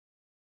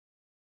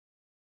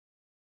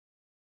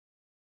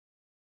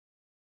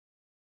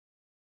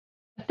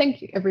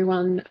Thank you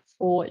everyone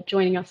for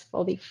joining us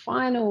for the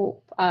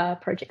final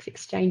projects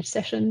exchange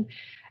session.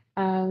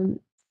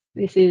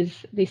 This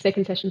is the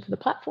second session for the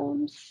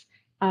platforms.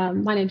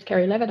 My name's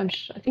Kerry Levitt.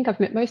 I think I've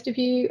met most of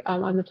you.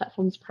 I'm the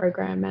platforms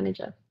program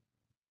manager.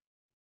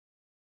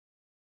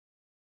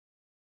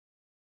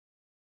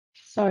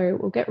 So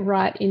we'll get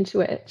right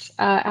into it.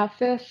 Our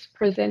first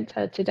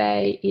presenter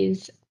today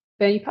is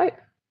Bernie Pope.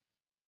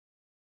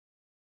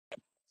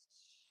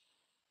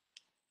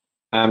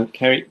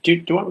 Kerry, do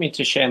you want me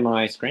to share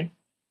my screen?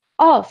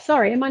 Oh,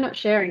 sorry, am I not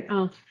sharing?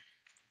 Oh,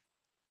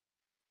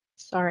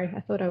 sorry, I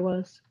thought I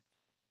was.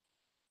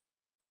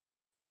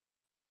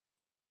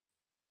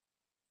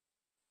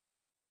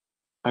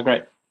 Oh,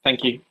 great,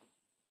 thank you.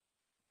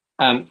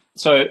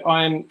 So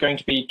I'm going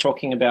to be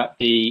talking about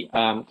the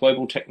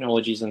global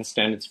technologies and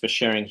standards for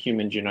sharing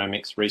human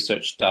genomics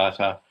research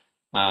data.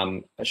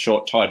 A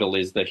short title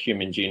is the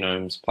Human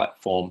Genomes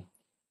Platform.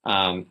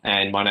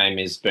 And my name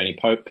is Bernie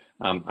Pope,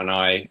 and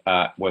I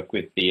work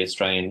with the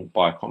Australian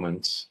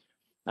BioCommons,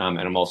 and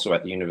I'm also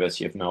at the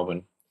University of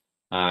Melbourne.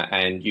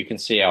 And you can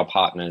see our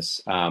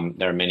partners.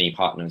 There are many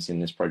partners in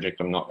this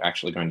project. I'm not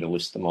actually going to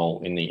list them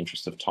all in the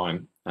interest of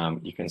time.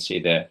 You can see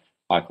their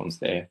icons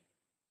there.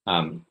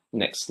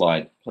 Next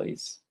slide,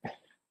 please.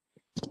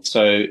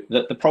 So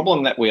the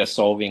problem that we are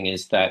solving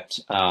is that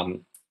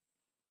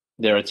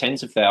there are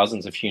tens of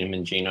thousands of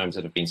human genomes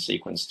that have been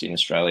sequenced in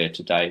Australia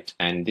to date,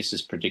 and this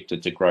is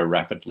predicted to grow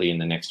rapidly in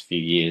the next few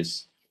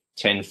years,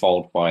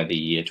 tenfold by the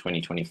year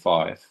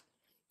 2025.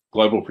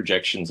 Global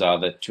projections are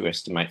that to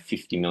estimate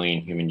 50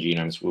 million human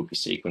genomes will be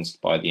sequenced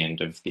by the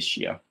end of this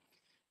year.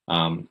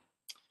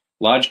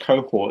 Large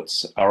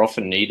cohorts are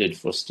often needed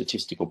for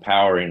statistical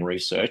power in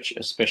research,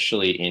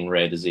 especially in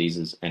rare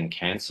diseases and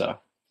cancer.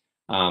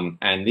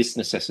 And this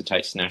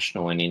necessitates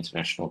national and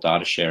international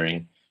data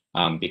sharing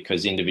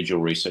because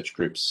individual research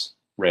groups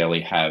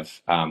rarely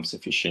have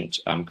sufficient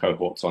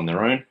cohorts on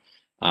their own,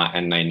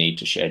 and they need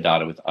to share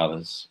data with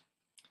others.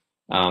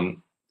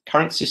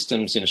 Current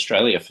systems in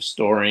Australia for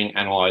storing,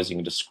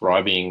 analysing,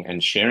 describing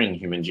and sharing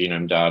human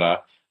genome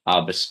data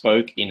are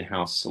bespoke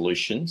in-house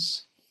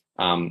solutions.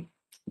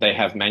 They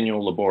have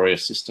manual,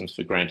 laborious systems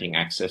for granting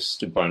access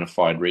to bona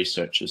fide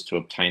researchers to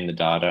obtain the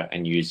data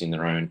and use in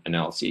their own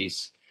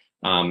analyses,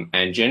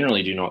 and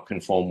generally do not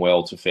conform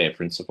well to FAIR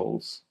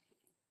principles.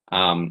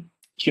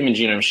 Human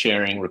genome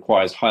sharing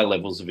requires high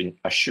levels of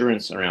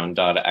assurance around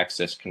data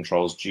access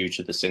controls due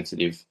to the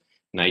sensitive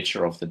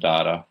nature of the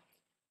data.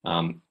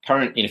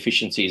 Current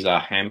inefficiencies are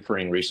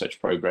hampering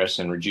research progress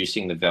and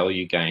reducing the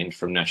value gained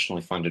from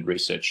nationally funded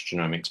research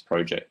genomics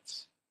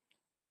projects.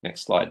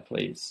 Next slide,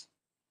 please.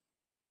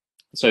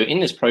 So in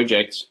this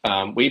project,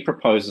 we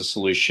propose a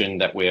solution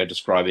that we are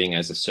describing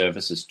as a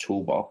services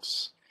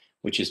toolbox,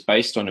 which is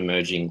based on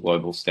emerging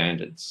global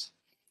standards.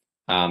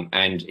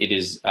 And it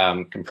is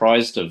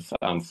comprised of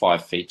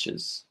 5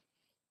 features.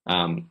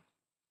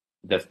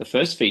 The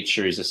first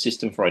feature is a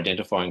system for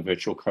identifying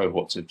virtual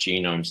cohorts of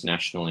genomes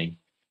nationally.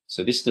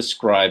 So this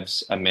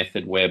describes a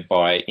method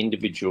whereby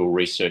individual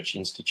research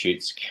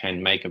institutes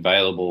can make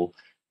available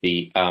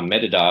the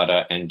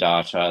metadata and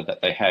data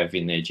that they have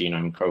in their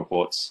genome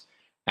cohorts.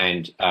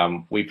 And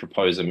we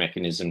propose a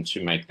mechanism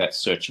to make that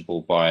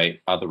searchable by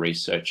other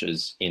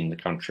researchers in the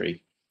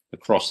country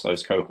across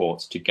those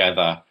cohorts to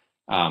gather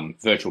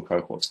virtual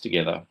cohorts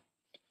together.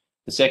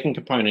 The second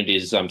component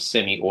is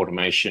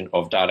semi-automation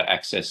of data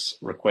access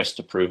request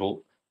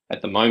approval.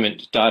 At the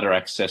moment, data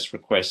access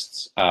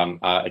requests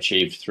are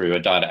achieved through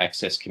data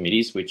access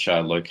committees, which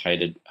are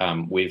located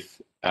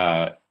with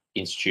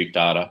institute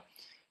data.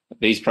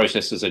 These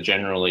processes are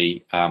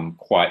generally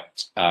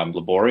quite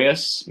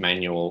laborious,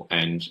 manual,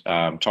 and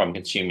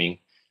time-consuming.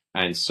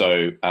 And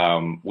so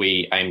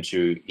we aim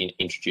to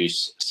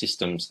introduce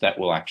systems that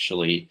will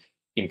actually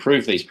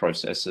improve these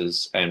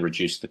processes and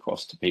reduce the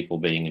cost to people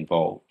being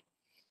involved.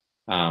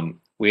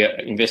 We are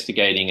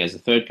investigating as a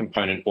third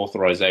component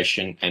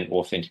authorization and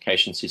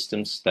authentication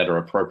systems that are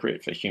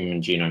appropriate for human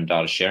genome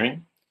data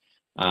sharing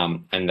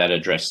and that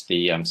address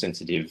the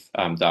sensitive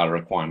data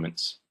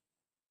requirements.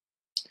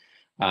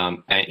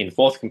 And in the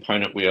fourth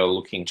component, we are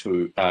looking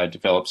to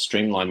develop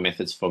streamlined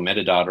methods for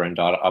metadata and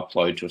data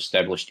upload to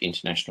established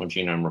international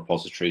genome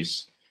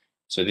repositories.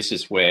 So this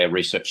is where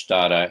research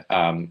data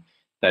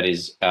that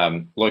is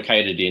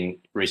located in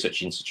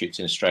research institutes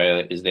in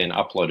Australia is then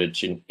uploaded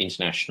to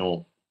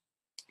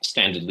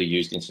standardly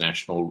used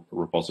international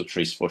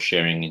repositories for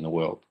sharing in the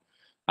world.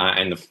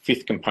 And the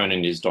fifth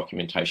component is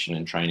documentation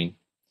and training.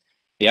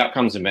 The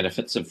outcomes and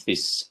benefits of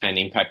this and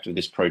impact of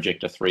this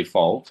project are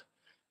threefold.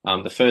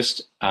 The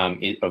first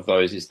of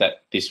those is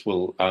that this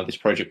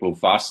project will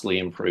vastly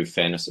improve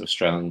fairness of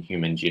Australian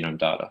human genome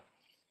data.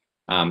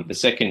 The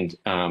second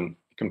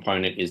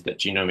component is that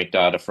genomic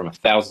data from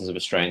thousands of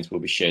Australians will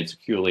be shared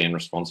securely and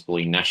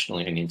responsibly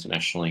nationally and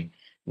internationally,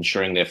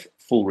 ensuring their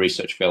full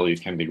research value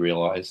can be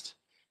realised.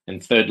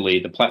 And thirdly,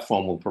 the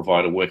platform will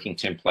provide a working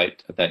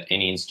template that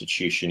any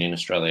institution in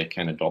Australia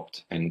can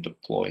adopt and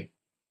deploy.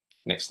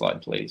 Next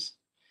slide, please.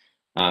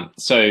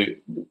 So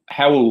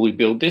how will we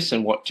build this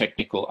and what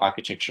technical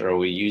architecture are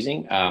we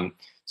using?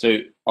 So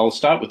I'll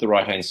start with the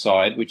right-hand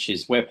side, which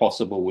is where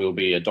possible, we'll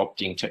be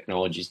adopting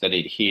technologies that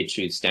adhere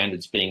to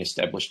standards being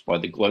established by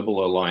the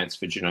Global Alliance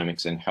for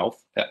Genomics and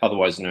Health,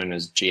 otherwise known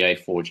as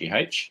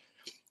GA4GH.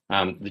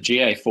 The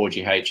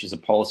GA4GH is a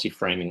policy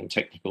framing and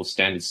technical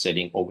standards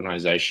setting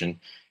organization.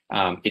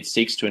 It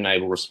seeks to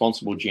enable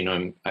responsible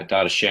genome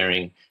data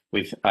sharing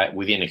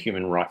within a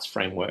human rights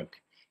framework.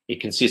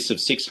 It consists of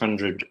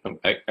 600,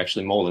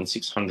 actually more than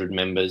 600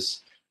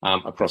 members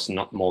across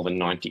not more than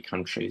 90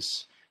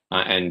 countries.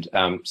 And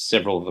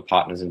several of the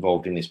partners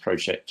involved in this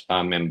project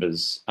are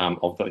members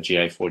of the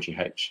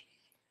GA4GH.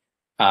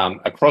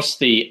 Across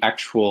the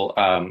actual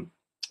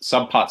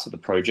subparts of the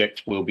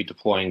project, we'll be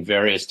deploying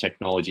various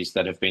technologies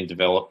that have been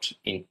developed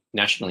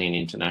nationally and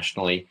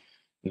internationally.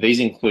 These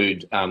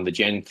include the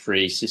Gen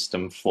 3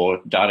 system for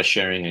data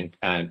sharing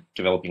and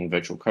developing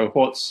virtual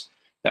cohorts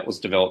that was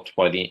developed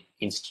by the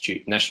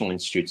National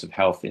Institutes of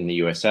Health in the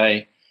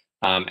USA,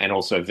 and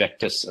also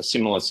Vectus, a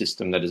similar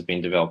system that has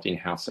been developed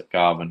in-house at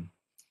Garvan.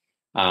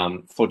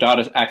 For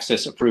data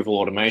access approval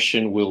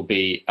automation, we'll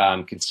be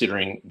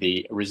considering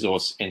the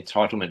resource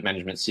entitlement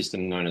management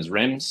system known as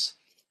REMS,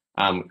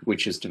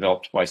 which is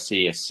developed by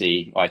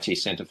CSC IT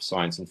Centre for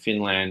Science in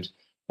Finland.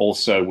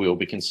 Also, we'll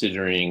be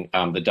considering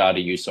the data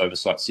use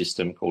oversight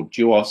system called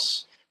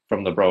DUOS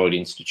from the Broad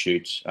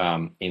Institute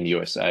in the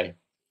USA.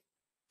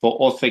 For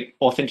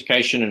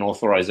authentication and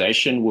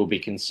authorization, we'll be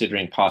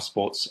considering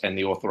passports and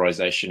the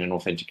authorization and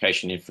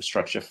authentication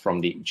infrastructure from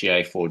the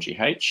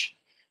GA4GH.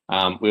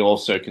 We'll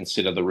also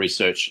consider the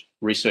Researcher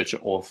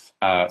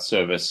Auth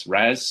Service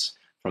RAS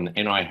from the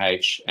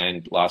NIH,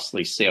 and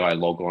lastly, CI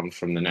Logon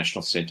from the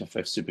National Center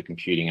for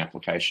Supercomputing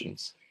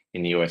Applications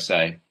in the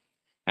USA.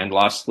 And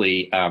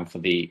lastly, for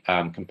the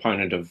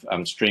component of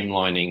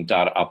streamlining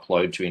data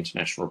upload to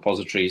international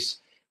repositories,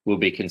 we'll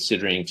be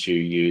considering to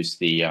use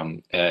the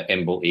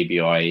EMBL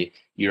EBI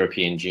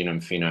European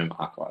Genome Phenome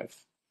Archive.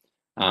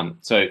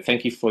 So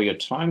thank you for your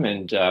time,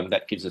 and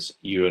that gives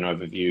you an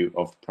overview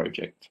of the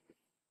project.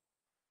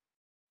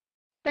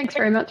 Thanks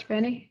very much,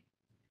 Bernie.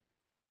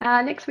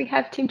 Next, we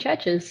have Tim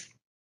Churches.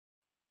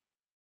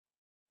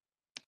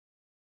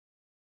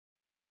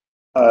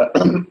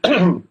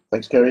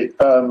 Thanks, Kerry.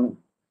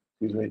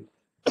 Excuse me.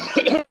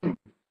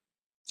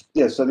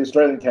 Yeah, so the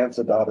Australian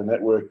Cancer Data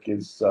Network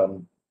is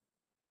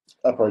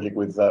a project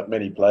with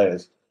many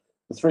players.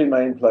 The three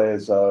main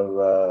players are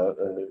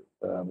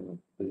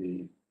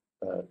the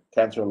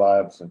Cancer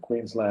Alliance in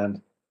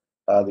Queensland,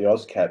 the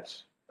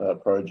AUSCAT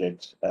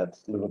project at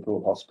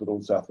Liverpool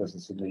Hospital, Southwestern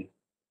Sydney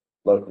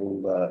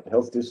local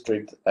health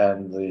district,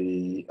 and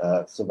the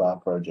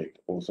SAVAR project,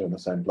 also in the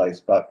same place.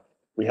 But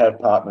we have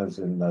partners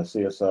in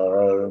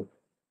CSIRO,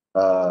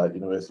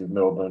 University of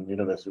Melbourne,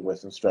 University of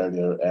Western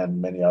Australia,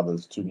 and many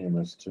others, too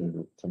numerous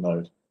to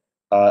note.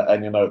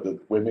 And you note that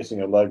we're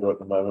missing a logo at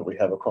the moment. We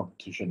have a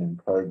competition in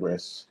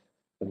progress,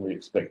 and we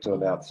expect to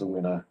announce a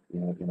winner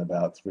in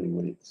about 3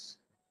 weeks.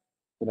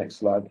 The next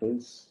slide,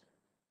 please.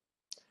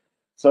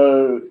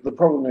 So the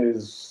problem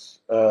is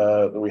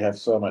that we have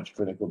so much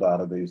clinical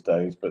data these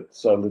days, but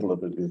so little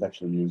of it is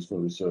actually used for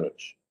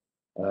research.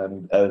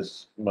 And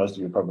as most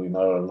of you probably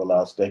know, over the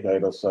last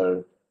decade or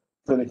so,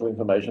 clinical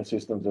information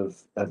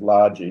systems have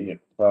largely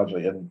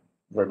and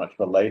very much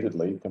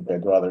belatedly,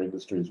 compared to other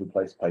industries,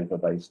 replaced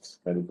paper-based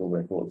medical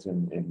records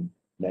in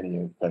many,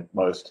 in fact,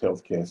 most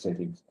healthcare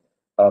settings,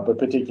 but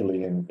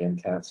particularly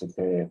in cancer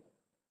care.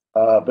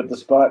 But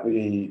despite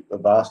the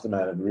vast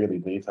amount of really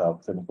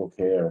detailed clinical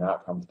care and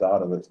outcomes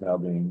data that's now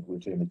being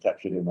routinely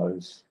captured in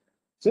those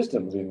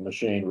systems in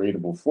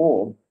machine-readable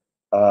form,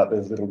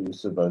 there's little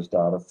use of those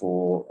data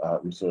for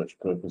research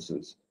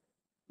purposes.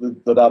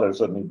 The data is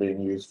certainly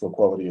being used for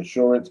quality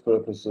assurance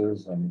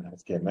purposes and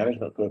healthcare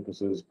management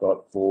purposes,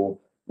 but for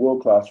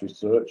world-class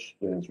research,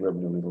 there's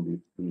relatively little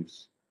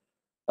use.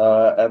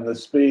 And the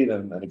speed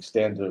and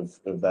extent of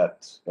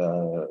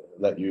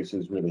that use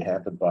is really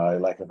hampered by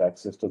lack of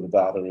access to the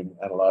data in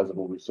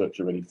analyzable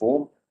researcher-ready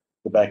form.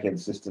 The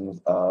back-end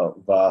systems are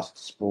vast,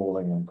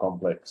 sprawling, and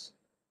complex,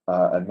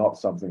 and not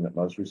something that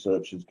most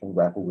researchers can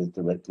grapple with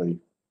directly,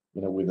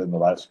 within the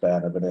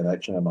lifespan of an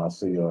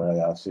NHMRC or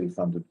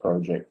ARC-funded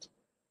project.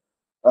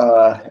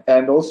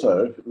 And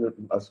also,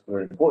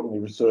 very importantly,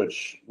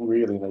 research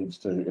really needs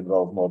to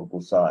involve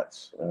multiple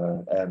sites,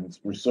 and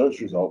research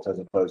results, as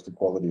opposed to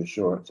quality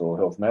assurance or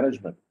health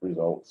management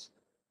results,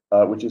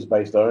 which is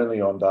based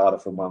only on data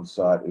from one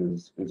site,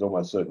 is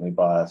almost certainly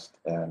biased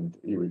and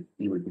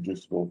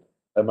irreproducible,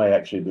 and may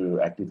actually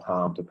do active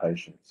harm to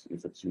patients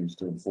if it's used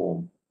to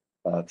inform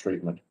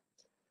treatment.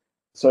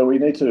 So we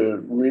need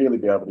to really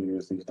be able to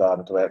use these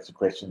data to answer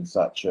questions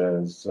such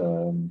as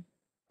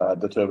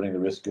determining the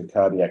risk of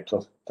cardiac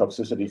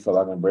toxicity for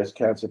lung and breast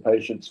cancer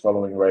patients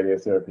following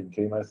radiotherapy and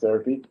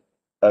chemotherapy.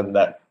 And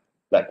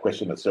that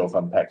question itself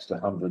unpacks to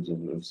hundreds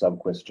of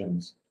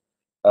sub-questions.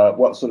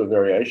 What sort of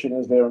variation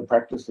is there in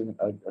practice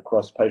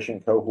across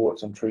patient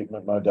cohorts and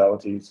treatment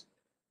modalities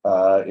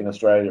in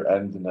Australia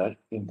and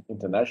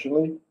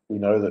internationally? We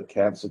know that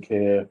cancer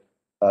care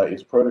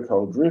is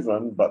protocol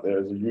driven, but there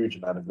is a huge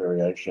amount of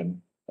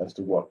variation as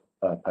to what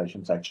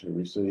patients actually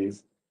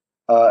receive.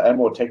 and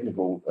more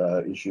technical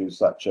issues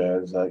such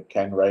as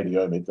can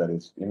radiomic, that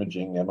is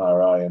imaging,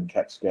 MRI and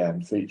CAT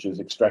scan features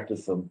extracted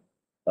from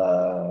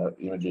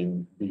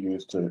imaging be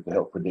used to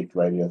help predict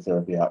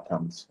radiotherapy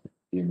outcomes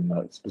in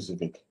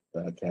specific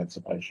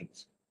cancer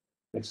patients.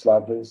 Next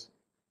slide, please.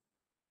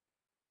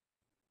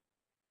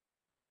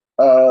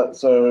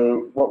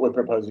 So what we're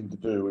proposing to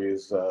do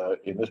is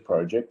in this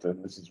project,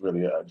 and this is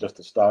really just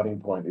a starting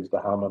point, is to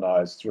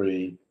harmonise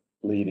 3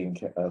 leading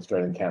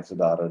Australian cancer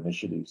data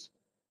initiatives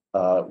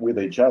with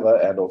each other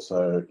and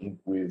also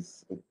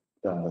with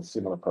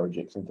similar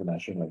projects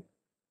internationally.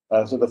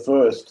 So the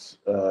first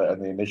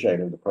and the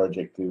initiator of the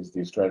project is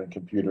the Australian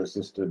Computer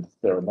Assisted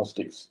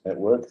Theranostics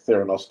Network.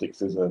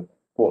 Theranostics is a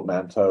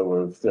portmanteau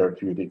of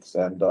therapeutics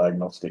and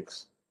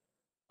diagnostics.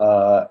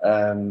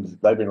 And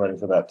they've been running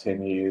for about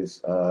 10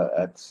 years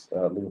at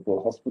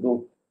Liverpool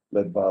Hospital,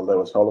 led by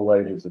Lois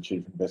Holloway, who's the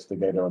chief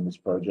investigator on this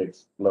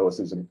project. Lois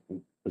isn't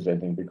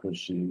presenting because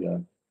she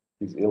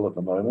is ill at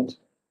the moment.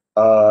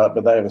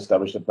 But they have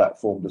established a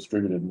platform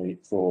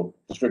for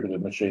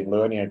distributed machine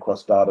learning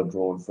across data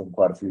drawn from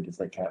quite a few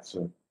different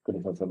cancer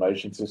clinical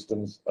information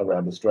systems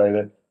around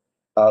Australia,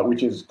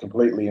 which is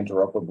completely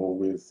interoperable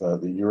with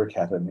the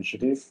EuroCat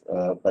initiative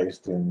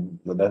based in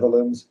the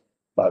Netherlands,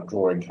 but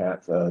drawing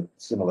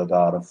similar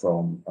data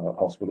from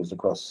hospitals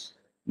across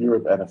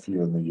Europe and a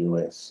few in the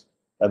US.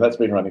 And that's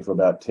been running for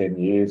about 10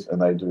 years,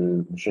 and they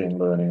do machine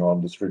learning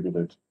on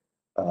distributed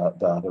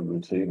data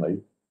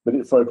routinely. But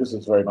it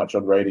focuses very much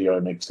on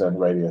radiomics and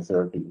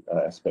radiotherapy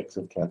aspects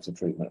of cancer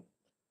treatment.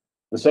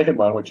 The second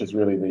one, which is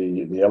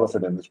really the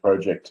elephant in this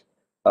project,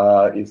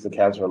 is the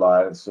Cancer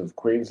Alliance of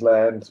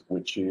Queensland,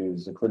 which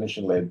is a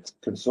clinician-led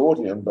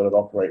consortium, but it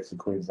operates the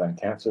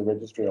Queensland Cancer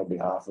Registry on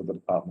behalf of the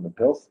Department of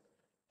Health.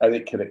 And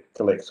it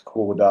collects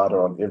core data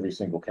on every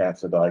single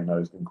cancer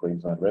diagnosed in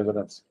Queensland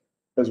residents,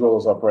 as well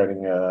as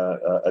operating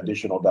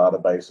additional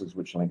databases,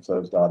 which links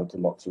those data to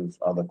lots of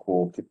other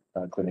core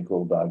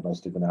clinical,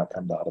 diagnostic and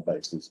outcome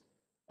databases.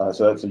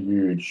 So that's a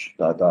huge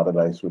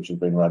database which has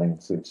been running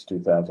since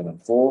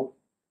 2004.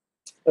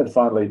 And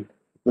finally,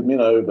 the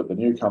minnow, but the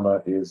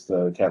newcomer, is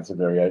the Cancer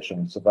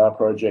Variation SAVAR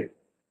project,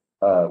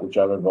 which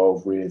I'm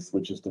involved with,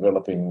 which is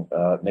developing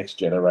next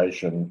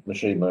generation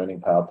machine learning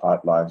powered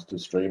pipelines to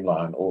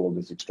streamline all of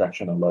this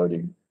extraction and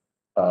loading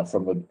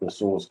from the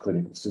source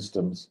clinical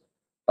systems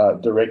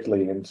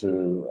directly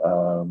into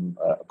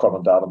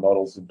common data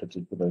models, in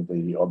particular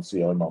the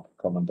ODCO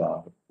common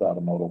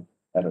data model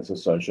and its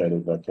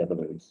associated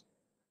vocabularies.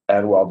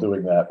 And while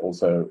doing that,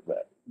 also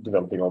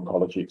developing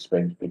oncology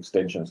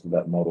extensions to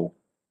that model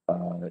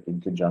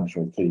in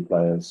conjunction with key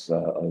players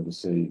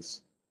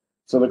overseas.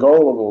 So the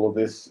goal of all of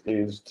this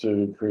is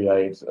to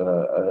create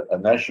a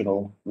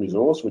national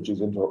resource which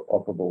is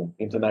interoperable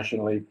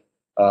internationally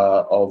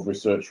of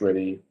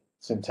research-ready,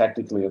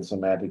 syntactically and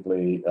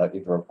semantically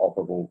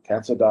interoperable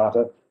cancer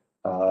data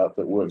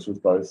that works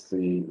with both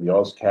the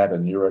AusCat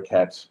and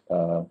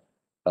EuroCat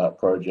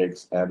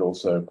projects, and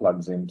also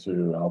plugs into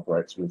and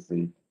operates with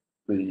the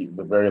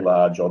very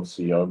large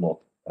ODCO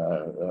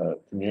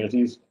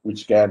communities,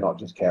 which scan not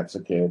just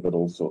cancer care but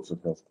all sorts of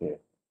healthcare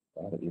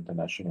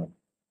internationally.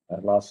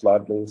 And last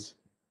slide, please.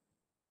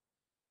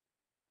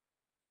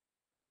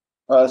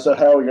 So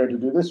how are we going to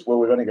do this? Well,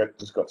 we've only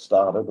just got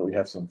started, but we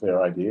have some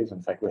fair ideas.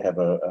 In fact, we have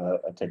a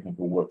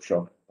technical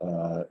workshop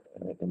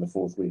in the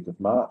 4th week of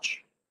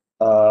March.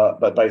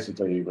 But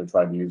basically, we're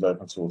trying to use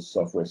open source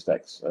software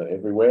stacks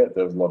everywhere.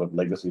 There's a lot of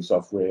legacy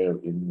software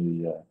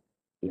in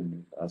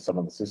some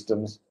of the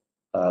systems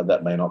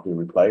that may not be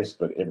replaced,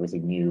 but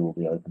everything new will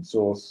be open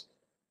source.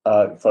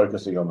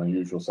 Focusing on the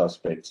usual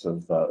suspects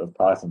of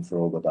Python for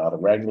all the data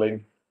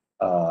wrangling.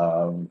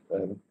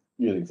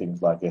 Using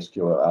things like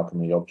SQL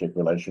alchemy, object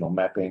relational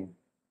mapping,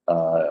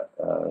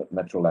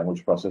 natural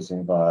language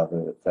processing via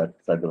the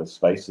fabulous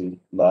Spacey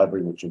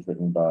library, which is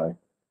written by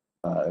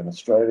an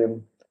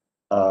Australian,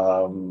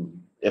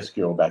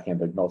 SQL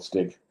backend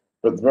agnostic,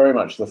 but very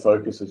much the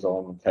focus is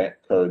on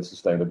code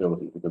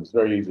sustainability, because it's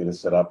very easy to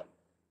set up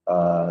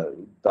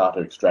data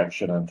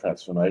extraction and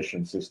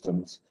transformation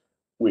systems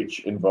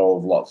which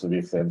involve lots of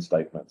if-then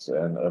statements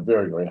and are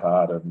very, very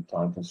hard and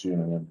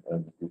time-consuming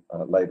and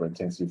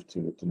labour-intensive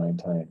to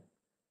maintain.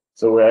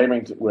 So we're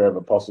aiming to,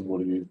 wherever possible,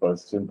 to use both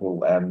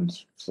simple and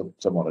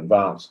somewhat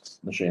advanced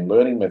machine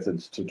learning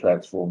methods to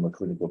transform the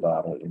clinical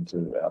data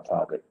into our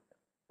target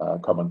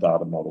common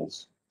data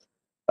models.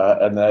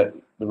 And the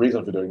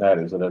reason for doing that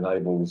is it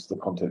enables the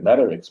content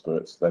matter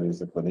experts, that is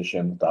the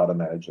clinicians, data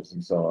managers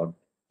and so on,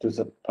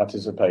 to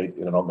participate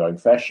in an ongoing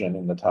fashion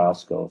in the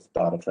task of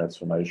data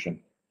transformation,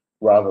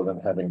 rather than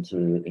having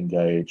to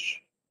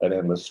engage an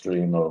endless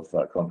stream of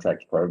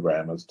contract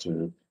programmers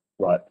to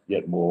write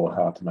yet more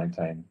hard to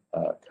maintain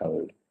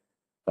code.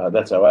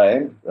 That's our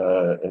aim,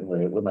 and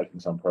we're making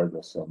some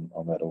progress on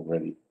that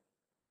already.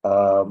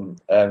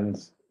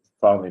 And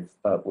finally,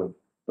 we're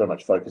very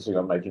much focusing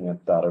on making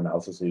data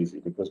analysis easy,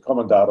 because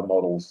common data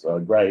models are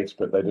great,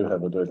 but they do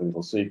have a dirty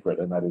little secret,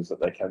 and that is that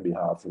they can be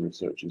hard for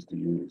researchers to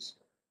use,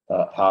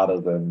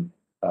 harder than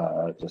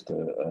just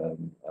a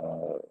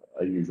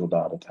usual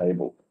data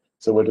table.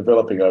 So we're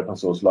developing open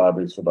source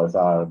libraries for both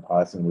R and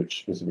Python,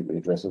 which specifically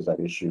addresses that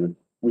issue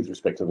with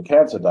respect to the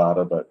cancer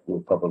data, but will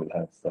probably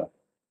have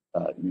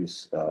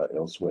use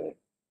elsewhere.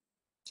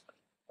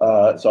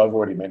 So I've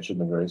already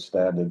mentioned the various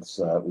standards,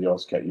 the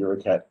OSCAT,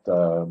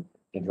 EuroCat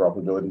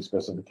interoperability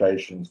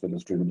specifications for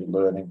distributed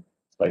learning.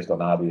 It's based on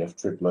RDF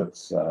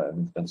triplets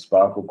and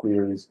Sparkle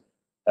queries,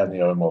 and the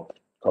OMOP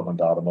common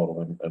data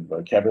model and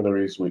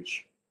vocabularies,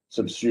 which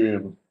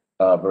subsume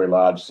very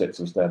large sets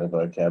of standard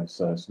vocabs,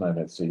 so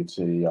SNOMED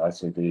CT,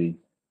 ICD,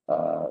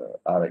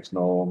 RX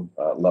norm,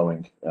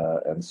 LOINC,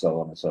 and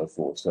so on and so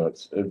forth. So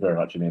it's very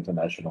much an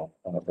international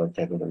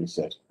vocabulary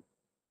set.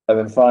 And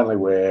then finally,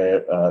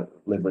 we're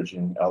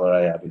leveraging other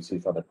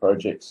ARDC funded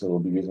projects. So we'll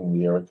be using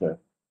the Erica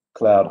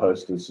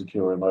cloud-hosted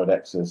secure remote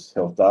access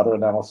health data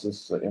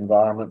analysis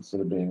environments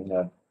that are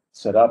being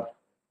set up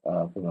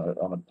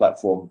on a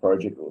platform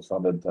project that was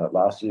funded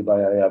last year by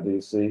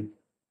ARDC,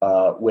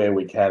 where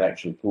we can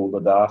actually pull the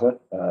data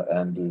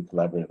and do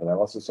collaborative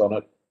analysis on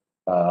it.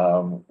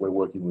 We're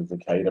working with the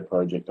CADA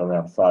project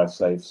around 5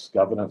 safes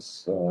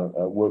governance,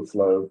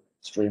 workflow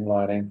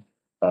streamlining.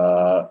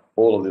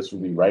 All of this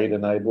will be RAID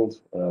enabled.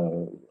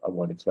 I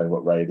won't explain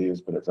what RAID is,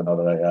 but it's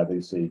another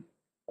ARDC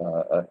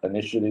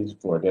initiative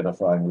for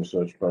identifying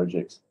research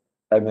projects.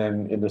 And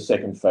then in the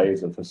second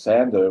phase of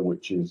HASANDA,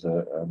 which is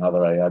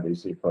another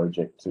ARDC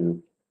project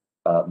to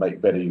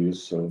make better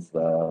use of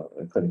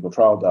clinical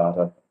trial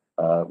data,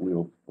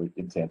 we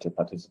intend to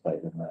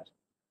participate in that.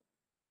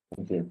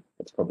 Thank you.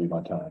 That's probably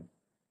my time.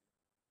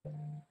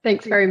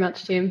 Thanks very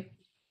much, Jim.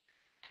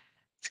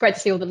 It's great to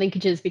see all the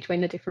linkages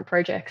between the different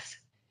projects.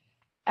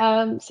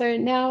 So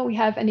now we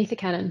have Anita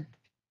Cannon.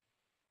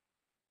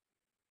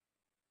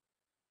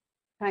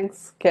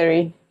 Thanks,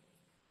 Kerry.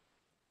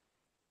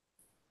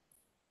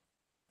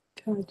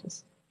 Can I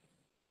just...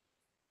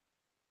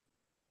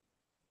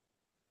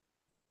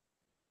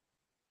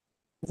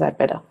 Is that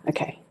better?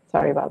 Okay,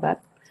 sorry about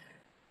that.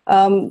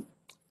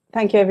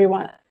 Thank you,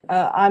 everyone.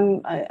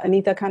 I'm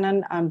Anita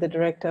Cannon. I'm the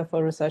Director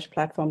for Research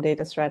Platform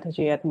Data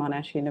Strategy at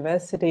Monash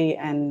University.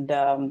 And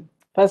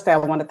firstly, I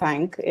want to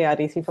thank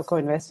ARDC for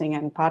co-investing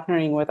and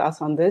partnering with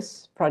us on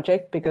this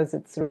project, because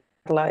it's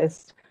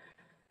realized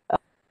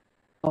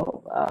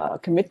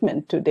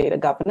commitment to data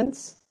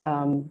governance.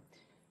 And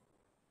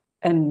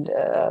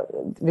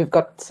we've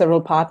got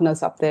several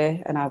partners up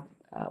there, and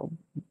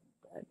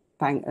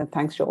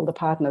thanks to all the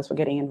partners for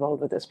getting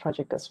involved with this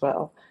project as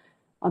well.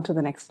 On to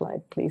the next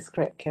slide, please,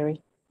 Kerry.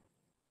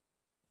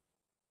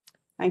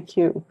 Thank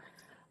you.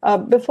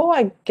 Before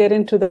I get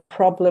into the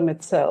problem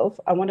itself,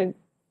 I want to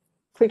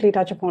quickly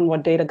touch upon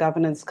what data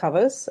governance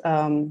covers.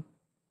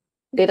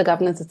 Data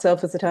governance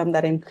itself is a term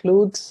that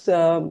includes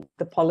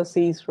the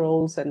policies,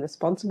 roles, and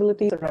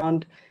responsibilities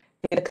around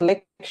data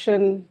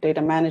collection,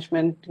 data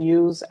management,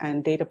 use,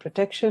 and data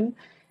protection.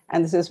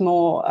 And this is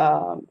more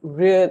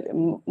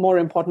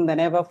important than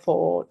ever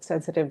for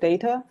sensitive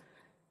data.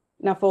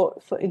 Now,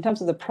 in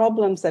terms of the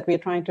problems that we're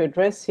trying to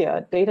address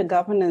here, data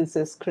governance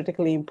is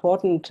critically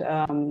important,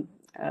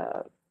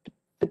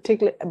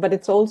 particularly, but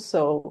it's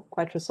also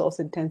quite resource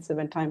intensive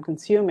and time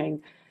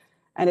consuming.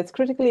 And it's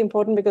critically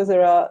important because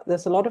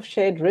there's a lot of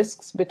shared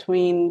risks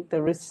between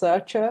the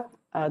researcher,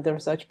 the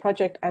research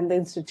project, and the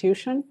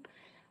institution.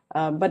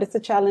 But it's a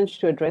challenge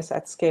to address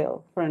at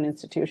scale for an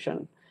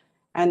institution.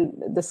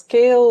 And the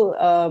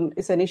scale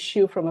is an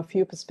issue from a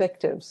few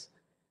perspectives.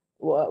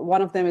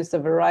 One of them is the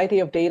variety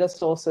of data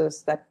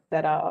sources that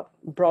are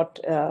brought,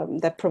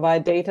 that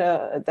provide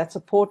data that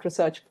support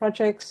research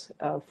projects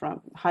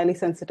from highly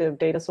sensitive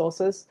data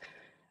sources.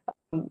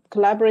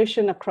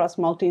 Collaboration across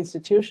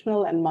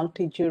multi-institutional and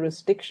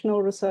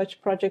multi-jurisdictional research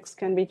projects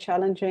can be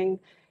challenging,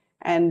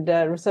 and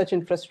research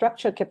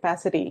infrastructure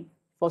capacity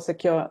for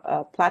secure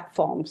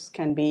platforms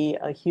can be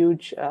a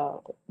huge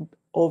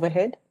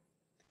overhead.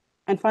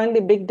 And finally,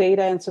 big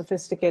data and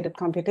sophisticated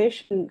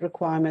computation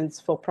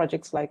requirements for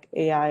projects like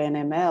AI and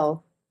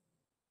ML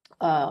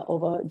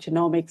over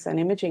genomics and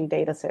imaging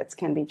data sets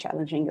can be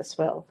challenging as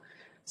well.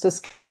 So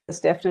scale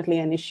is definitely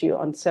an issue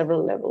on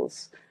several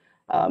levels.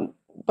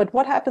 But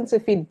what happens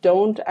if we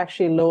don't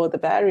actually lower the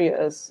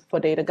barriers for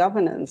data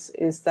governance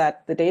is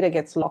that the data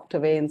gets locked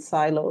away in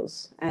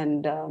silos,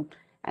 and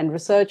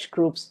research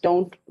groups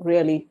don't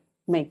really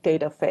make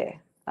data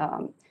fair.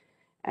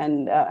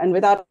 And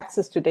without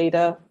access to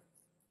data,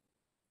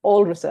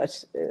 all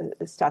research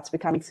starts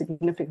becoming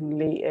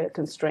significantly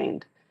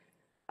constrained.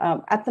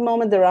 At the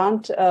moment, there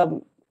aren't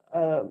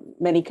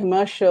many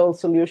commercial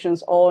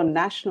solutions or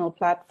national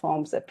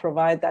platforms that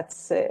provide that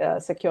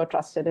secure,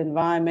 trusted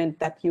environment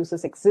that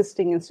uses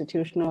existing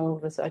institutional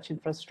research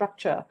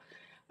infrastructure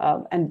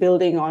and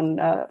building on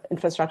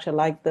infrastructure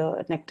like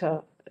the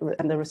Nectar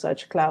and the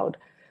Research Cloud.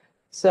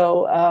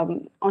 So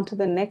on to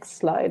the next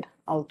slide,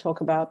 I'll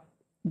talk about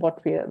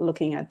what we are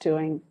looking at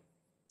doing.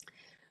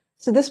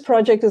 So this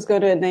project is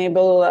going to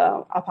enable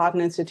our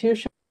partner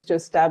institutions to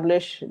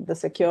establish the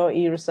Secure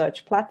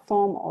E-Research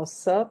Platform, or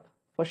SERP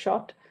for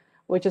short,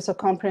 which is a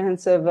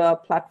comprehensive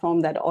platform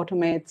that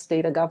automates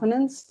data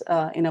governance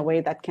in a way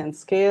that can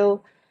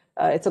scale.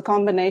 It's a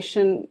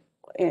combination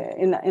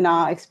in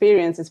our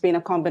experience, it's been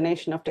a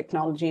combination of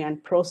technology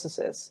and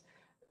processes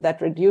that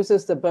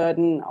reduces the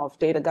burden of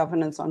data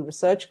governance on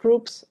research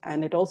groups,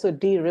 and it also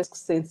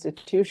de-risks the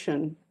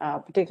institution,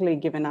 particularly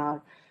given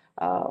our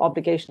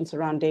obligations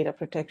around data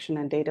protection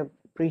and data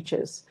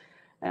breaches.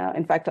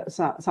 In fact,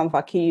 some of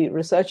our key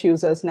research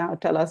users now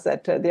tell us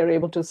that they're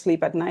able to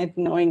sleep at night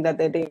knowing that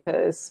their data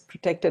is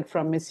protected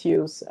from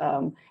misuse,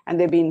 and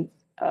they've been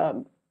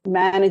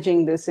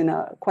managing this in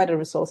quite a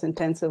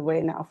resource-intensive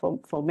way now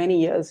for many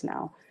years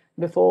now,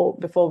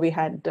 before we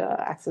had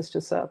access to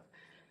SERP.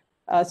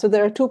 So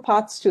there are two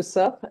parts to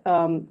SERP.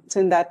 So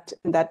in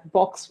that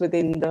box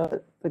within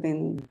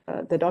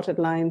the dotted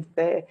lines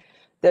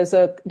there's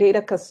a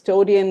data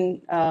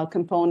custodian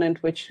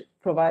component which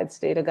provides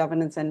data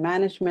governance and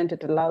management.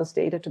 It allows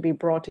data to be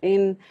brought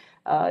in,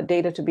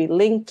 data to be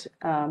linked,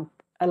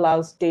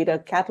 allows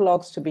data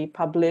catalogs to be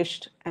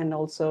published, and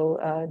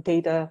also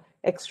data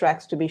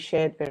extracts to be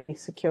shared very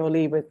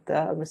securely with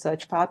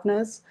research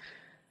partners.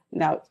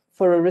 Now,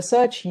 for a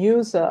research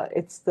user,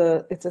 it's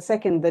the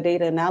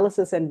data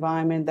analysis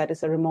environment that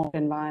is a remote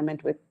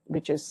environment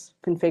which is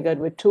configured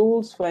with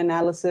tools for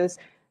analysis,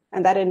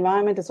 and that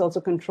environment is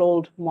also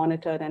controlled,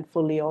 monitored, and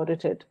fully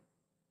audited.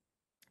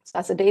 So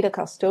as a data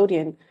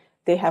custodian,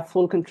 they have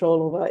full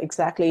control over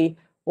exactly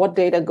what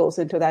data goes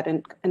into that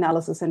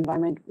analysis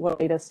environment, what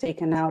data is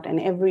taken out, and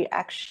every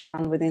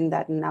action within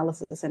that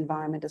analysis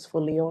environment is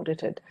fully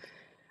audited.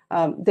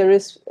 There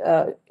is,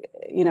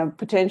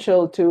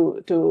 potential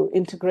to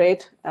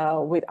integrate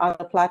with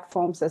other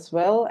platforms as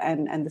well,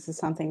 and this is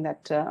something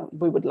that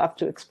we would love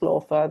to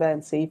explore further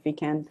and see if we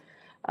can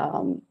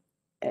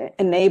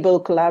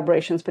enable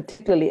collaborations,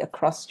 particularly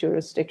across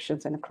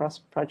jurisdictions and across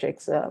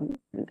projects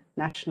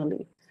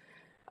nationally.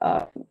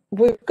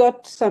 We've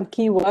got some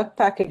key work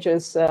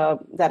packages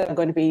that are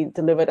going to be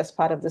delivered as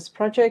part of this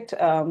project,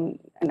 and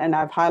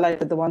I've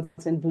highlighted the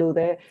ones in blue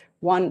there.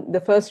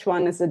 The first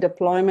one is the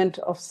deployment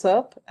of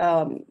SERP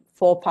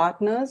for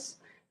partners.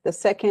 The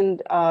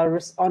second,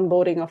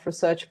 onboarding of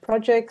research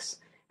projects.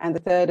 And the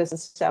third is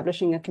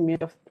establishing a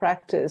community of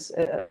practice.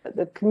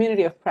 The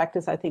community of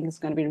practice, I think, is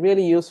going to be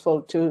really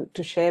useful to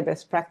share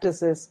best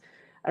practices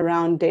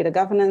around data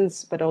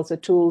governance, but also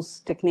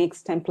tools,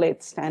 techniques,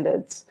 templates,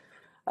 standards.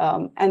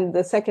 And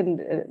the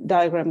second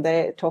diagram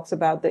there talks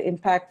about the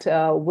impact.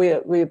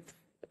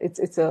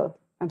 It's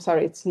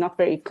not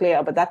very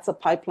clear, but that's a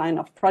pipeline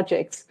of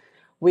projects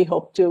we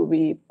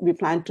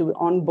plan to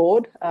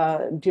onboard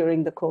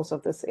during the course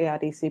of this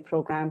ARDC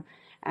program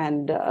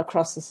and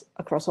across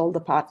all the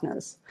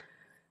partners.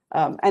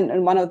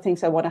 And one of the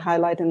things I want to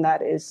highlight in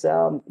that is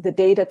the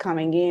data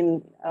coming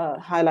in,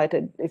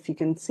 highlighted, if you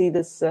can see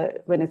this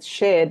when it's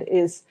shared,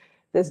 is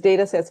there's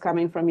data sets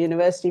coming from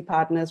university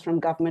partners, from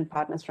government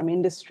partners, from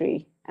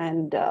industry,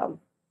 and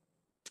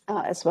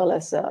as well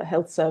as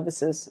health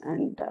services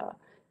and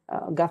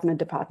government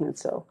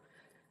departments. So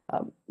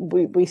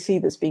we see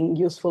this being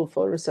useful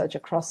for research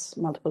across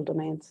multiple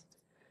domains.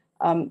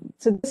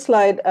 So this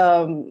slide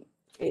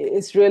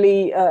is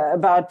really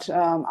about,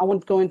 I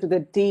won't go into the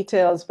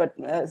details, but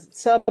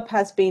SERP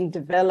has been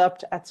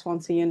developed at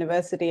Swansea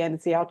University, and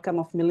it's the outcome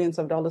of millions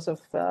of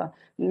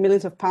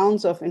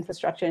pounds of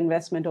infrastructure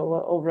investment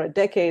over a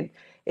decade.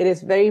 It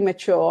is very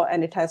mature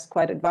and it has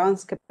quite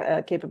advanced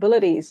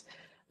capabilities.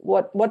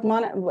 At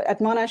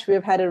Monash, we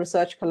have had a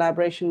research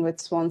collaboration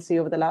with Swansea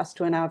over the last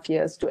 2.5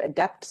 years to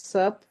adapt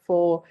SERP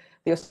for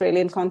the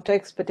Australian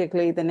context,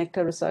 particularly the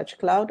Nectar Research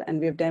Cloud, and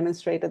we've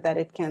demonstrated that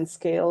it can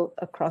scale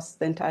across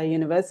the entire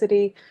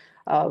university.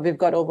 We've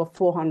got over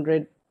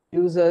 400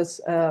 users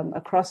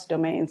across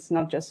domains,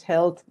 not just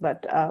health,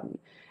 but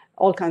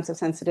all kinds of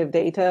sensitive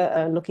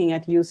data, looking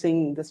at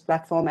using this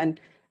platform. And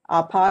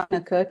our partner,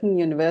 Curtin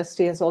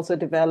University, has also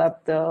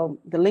developed the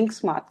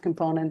LinkSmart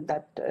component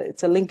that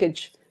it's a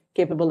linkage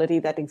capability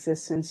that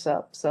exists in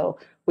SERP. So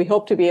we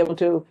hope to be able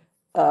to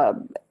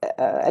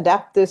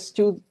adapt this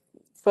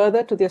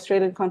further to the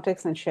Australian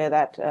context and share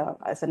that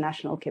as a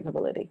national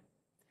capability.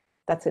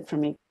 That's it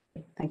from me.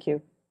 Thank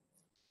you.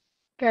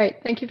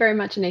 Great. Thank you very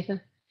much, Anita.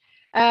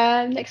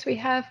 Next, we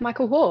have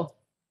Michael Hoare.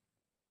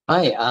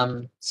 Hi,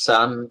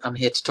 so I'm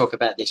here to talk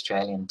about the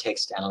Australian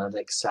Text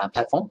Analytics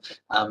platform.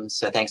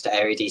 So thanks to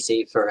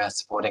ARDC for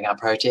supporting our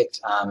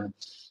project.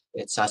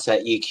 It's us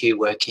at UQ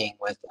working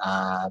with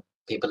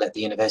people at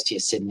the University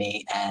of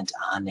Sydney and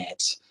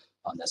ARNet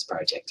on this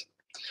project.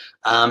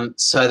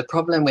 So the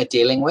problem we're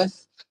dealing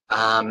with,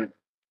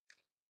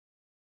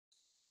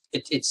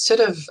 it's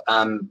sort of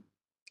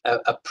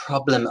a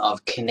problem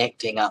of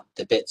connecting up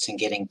the bits and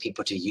getting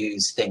people to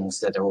use things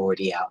that are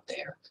already out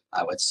there,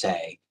 I would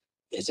say,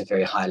 is a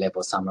very high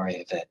level summary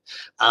of it.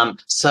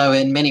 So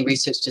in many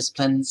research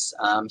disciplines,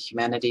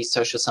 humanities,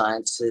 social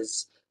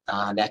sciences,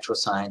 natural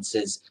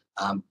sciences,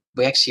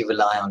 we actually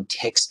rely on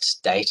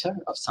text data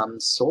of some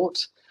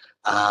sort.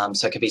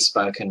 So it could be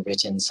spoken,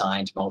 written,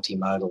 signed,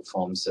 multimodal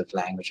forms of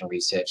language and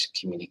research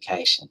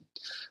communication.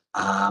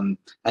 And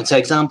so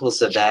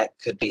examples of that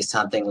could be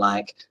something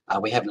like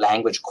we have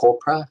language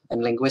corpora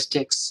in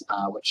linguistics,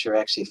 which are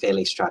actually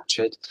fairly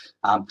structured.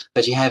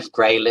 But you have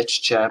grey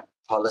literature,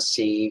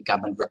 policy,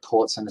 government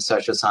reports on the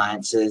social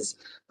sciences.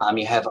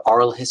 You have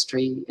oral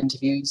history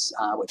interviews,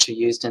 which are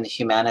used in the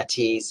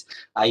humanities.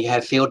 You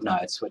have field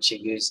notes, which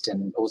are used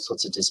in all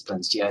sorts of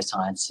disciplines,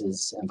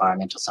 geosciences,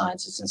 environmental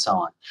sciences, and so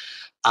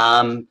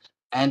on.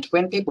 And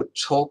when people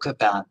talk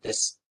about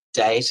this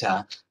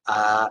data,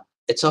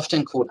 it's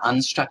often called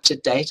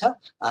unstructured data.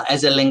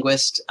 As a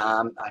linguist,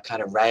 I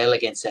kind of rail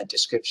against that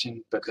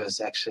description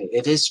because actually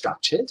it is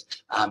structured,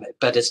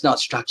 but it's not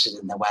structured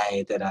in the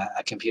way that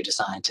a computer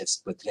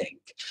scientist would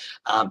think.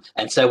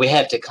 And so we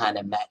have to kind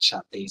of match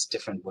up these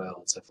different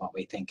worlds of what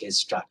we think is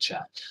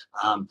structure.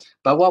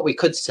 But what we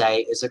could say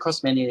is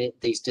across many of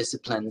these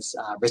disciplines,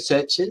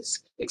 researchers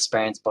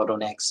experience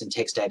bottlenecks in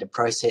text data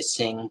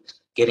processing,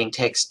 getting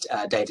text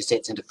data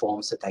sets into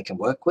forms that they can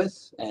work with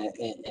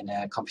in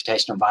a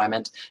computational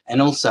environment,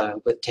 and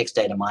also with text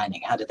data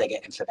mining. How do they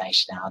get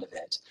information out of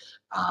it?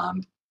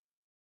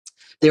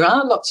 There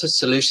are lots of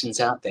solutions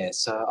out there,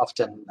 so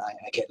often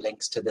I get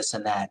links to this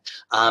and that.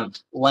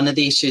 One of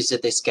the issues is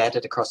that they're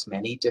scattered across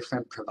many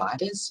different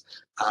providers.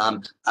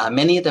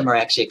 Many of them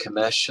are actually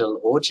commercial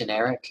or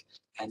generic,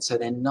 and so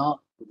they're not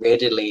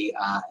readily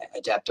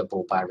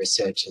adaptable by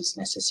researchers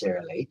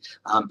necessarily.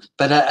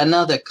 But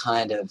another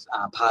kind of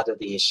part of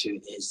the issue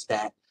is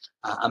that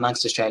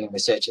amongst Australian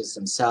researchers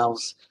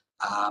themselves,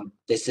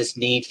 there's this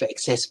need for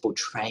accessible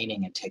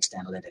training in text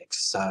analytics.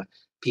 So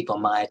people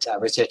might,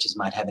 researchers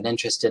might have an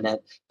interest in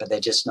it, but they're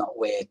just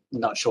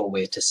not sure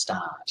where to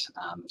start.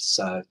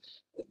 So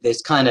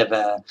there's kind of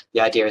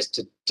the idea is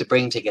to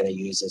bring together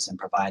users and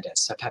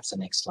providers. So perhaps the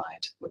next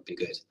slide would be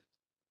good.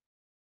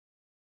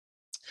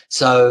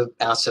 So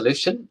our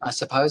solution, I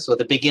suppose, or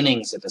the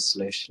beginnings of a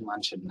solution,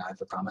 one shouldn't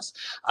overpromise.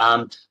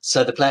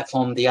 So the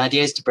platform, the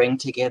idea is to bring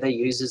together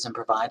users and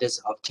providers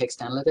of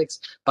text analytics.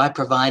 By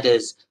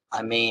providers,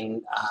 I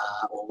mean,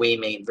 or we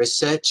mean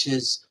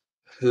researchers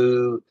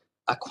who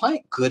are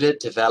quite good at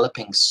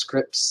developing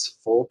scripts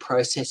for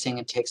processing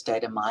and text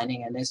data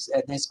mining. And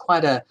there's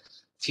quite a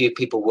few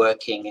people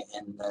working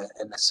in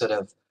the sort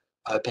of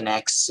open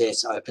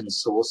access, open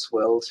source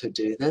world who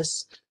do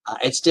this.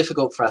 It's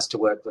difficult for us to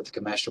work with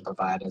commercial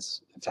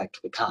providers. In fact,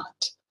 we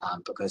can't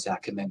because our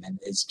commitment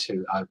is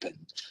to open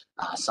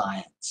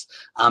science.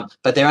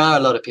 But there are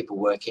a lot of people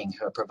working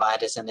who are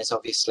providers, and there's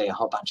obviously a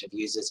whole bunch of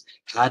users.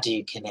 How do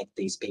you connect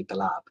these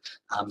people up?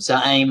 So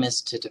our aim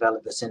is to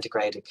develop this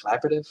integrated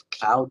collaborative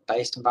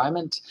cloud-based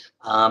environment.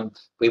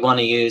 We want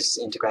to use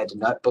integrated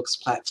notebooks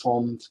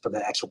platform for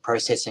the actual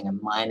processing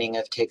and mining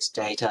of text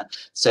data.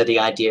 So the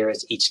idea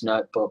is each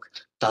notebook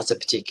does a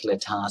particular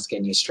task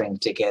and you string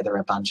together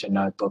a bunch of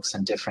notebooks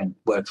and different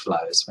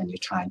workflows when you're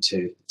trying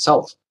to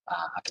solve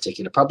a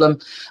particular problem.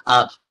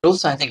 But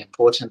also, I think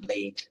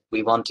importantly,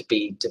 we want to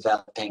be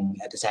developing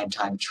at the same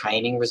time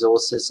training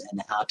resources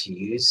and how to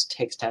use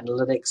text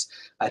analytics.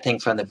 I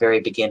think from the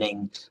very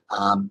beginning,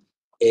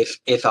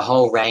 if a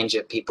whole range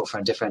of people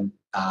from different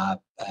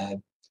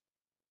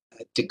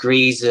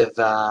degrees of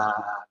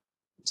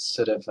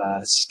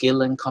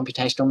skill in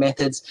computational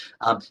methods,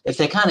 if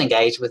they can't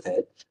engage with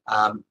it,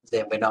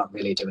 then we're not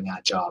really doing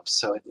our job.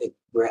 So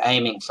we're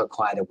aiming for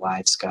quite a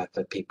wide scope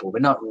of people. We're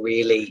not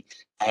really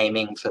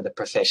aiming for the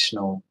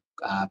professional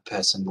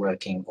person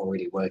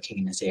already working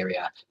in this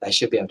area. They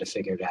should be able to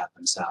figure it out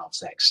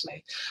themselves,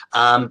 actually.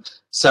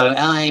 So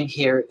our aim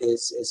here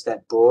is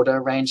that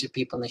broader range of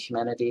people in the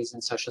humanities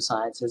and social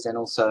sciences, and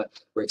also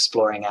we're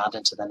exploring out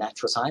into the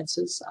natural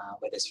sciences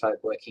where there's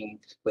folk working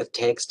with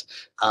text.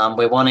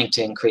 We're wanting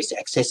to increase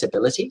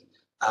accessibility,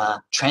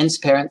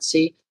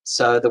 transparency.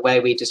 So the way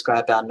we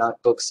describe our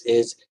notebooks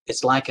is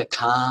it's like a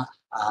car.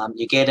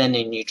 You get in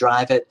and you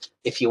drive it.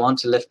 If you want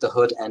to lift the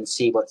hood and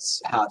see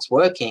how it's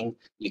working,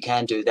 you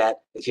can do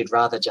that. If you'd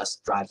rather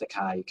just drive the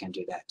car, you can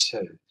do that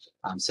too.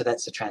 So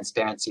that's the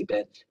transparency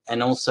bit.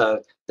 And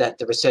also that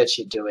the research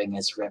you're doing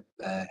is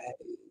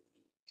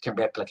can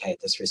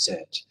replicate this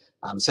research.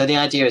 So the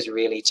idea is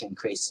really to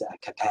increase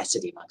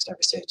capacity amongst our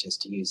researchers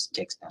to use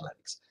text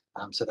analytics.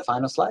 So the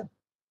final slide.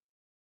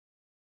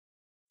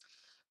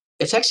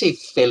 It's actually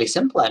fairly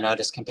simple, I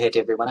noticed, compared to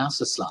everyone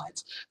else's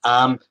slides.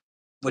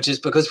 Which is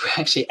because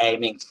we're actually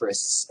aiming for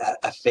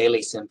a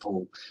fairly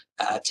simple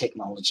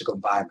technological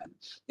environment.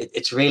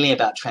 It's really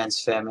about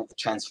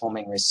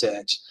transforming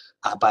research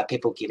by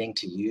people getting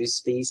to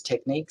use these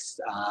techniques.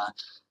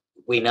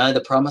 We know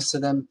the promise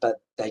of them,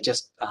 but they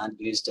just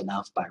aren't used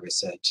enough by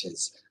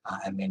researchers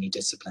in many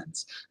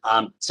disciplines.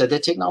 So the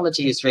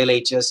technology is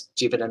really just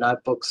Jupyter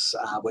notebooks,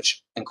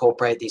 which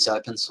incorporate these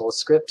open source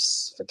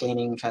scripts for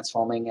cleaning,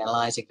 transforming,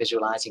 analyzing,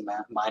 visualizing,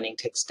 mining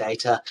text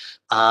data.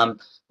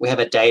 We have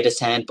a data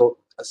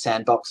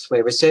sandbox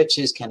where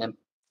researchers can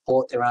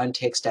import their own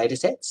text data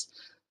sets,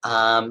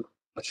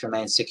 which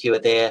remains secure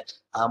there.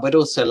 We'd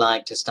also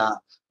like to start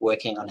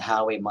working on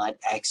how we might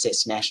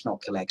access national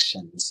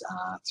collections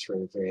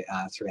through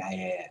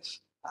AAF,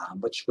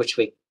 which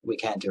we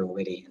can do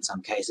already in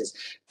some cases.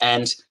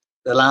 And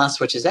the last,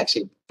 which is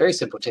actually very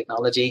simple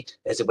technology,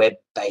 is a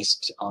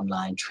web-based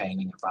online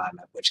training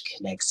environment which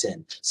connects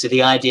in. So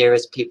the idea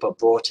is people are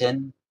brought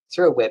in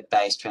through a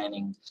web-based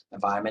training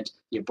environment.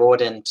 You're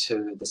brought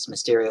into this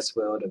mysterious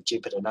world of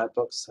Jupyter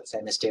notebooks. I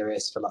say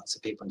mysterious for lots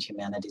of people in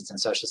humanities and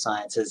social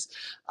sciences.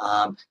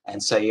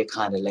 And so you're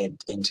kind of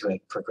led into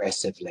it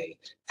progressively.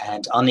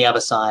 And on the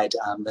other side,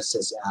 this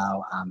is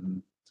our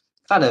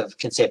kind of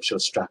conceptual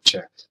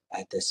structure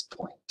at this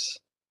point.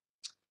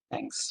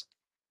 Thanks.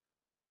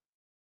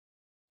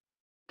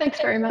 Thanks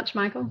very much,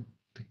 Michael.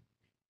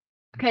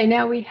 Okay,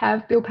 now we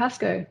have Bill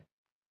Pascoe.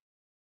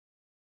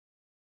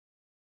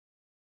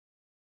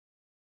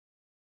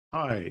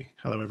 Hi,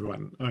 hello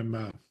everyone.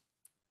 I'm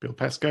Bill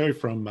Pascoe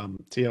from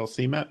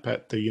TLCmap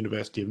at the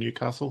University of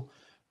Newcastle.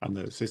 I'm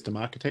the system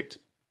architect.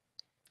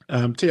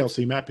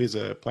 TLCmap is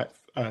a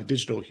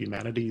digital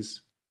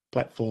humanities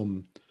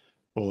platform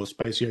for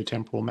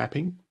spatiotemporal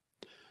mapping.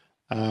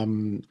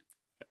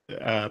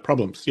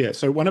 Problems, yeah.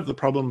 So one of the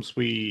problems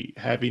we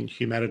have in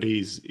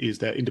humanities is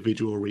that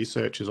individual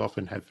researchers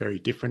often have very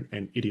different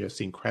and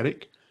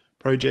idiosyncratic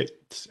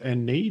projects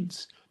and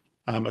needs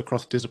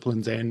across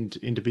disciplines and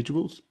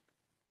individuals.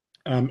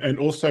 And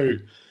also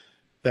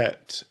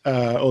that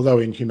although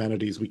in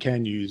humanities we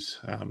can use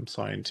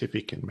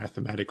scientific and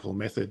mathematical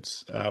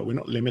methods, we're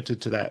not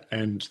limited to that,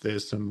 and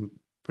there's some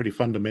pretty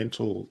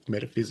fundamental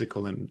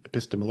metaphysical and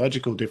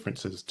epistemological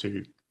differences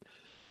to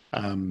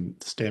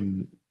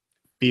STEM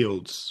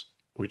fields,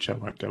 which I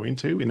won't go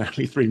into in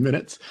only 3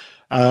 minutes.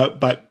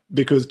 But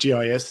because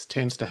GIS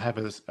tends to have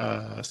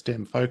a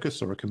STEM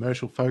focus or a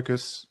commercial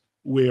focus,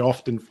 we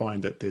often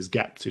find that there's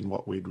gaps in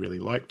what we'd really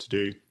like to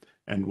do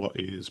and what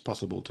is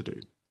possible to do.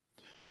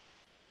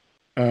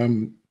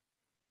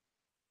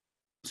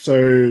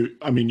 So,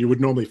 I mean, you would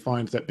normally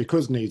find that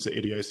because needs are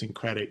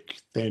idiosyncratic,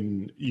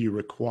 then you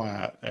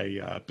require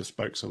a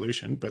bespoke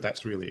solution, but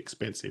that's really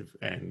expensive.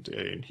 And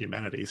in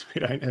humanities, we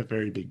don't have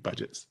very big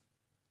budgets.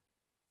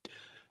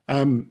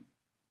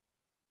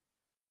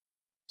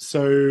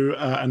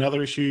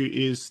 Another issue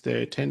is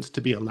there tends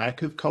to be a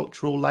lack of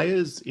cultural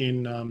layers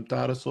in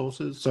data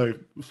sources. So,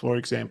 for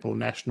example,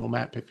 National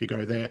Map, if you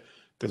go there,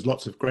 there's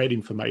lots of great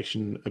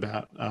information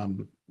about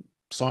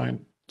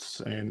science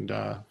and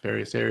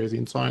various areas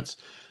in science,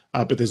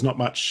 but there's not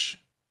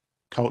much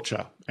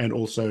culture. And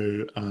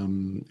also,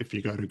 if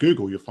you go to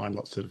Google, you'll find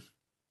lots of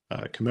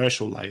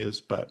commercial layers,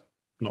 but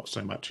not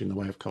so much in the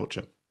way of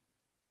culture.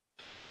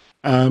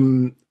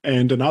 And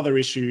another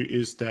issue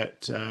is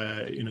that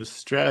in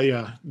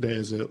Australia,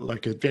 there's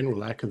a general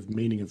lack of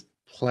meaning of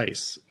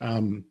place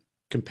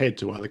compared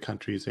to other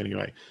countries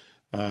anyway.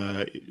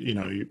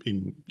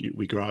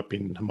 We grow up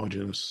in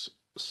homogenous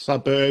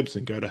suburbs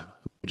and go to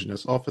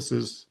homogenous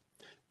offices.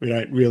 We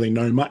don't really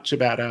know much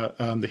about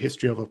the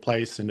history of a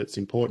place and its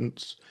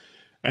importance,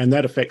 and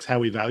that affects how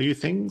we value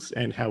things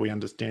and how we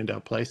understand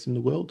our place in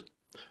the world.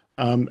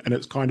 And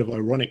it's kind of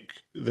ironic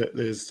that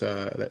there's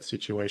that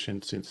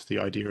situation, since the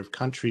idea of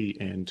country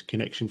and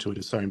connection to it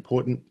is so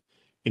important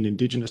in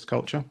Indigenous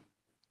culture.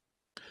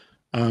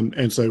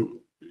 And so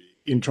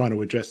in trying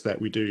to address that,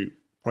 we do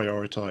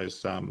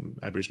prioritise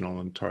Aboriginal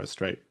and Torres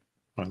Strait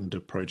Islander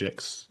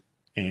projects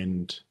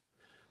and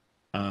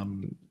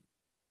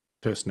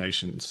First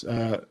Nations.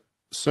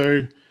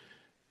 So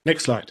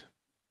next slide.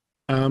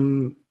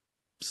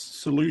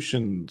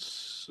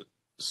 Solutions.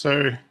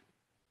 So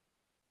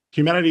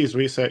humanities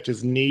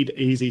researchers need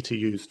easy to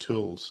use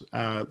tools.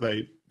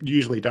 They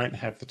usually don't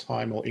have the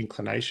time or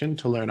inclination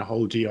to learn a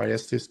whole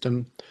GIS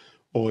system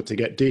or to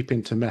get deep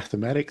into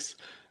mathematics.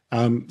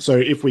 So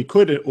if we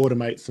could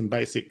automate some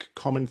basic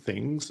common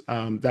things,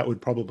 that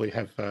would probably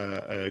have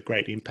a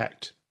great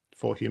impact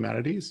for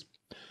humanities.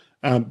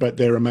 But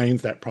there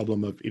remains that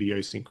problem of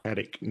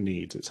idiosyncratic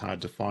needs. It's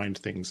hard to find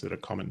things that are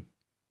common.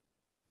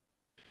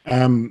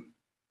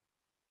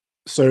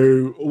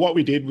 So what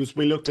we did was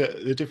we looked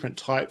at the different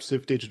types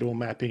of digital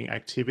mapping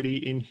activity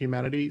in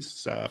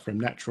humanities, from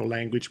natural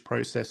language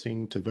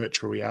processing to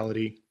virtual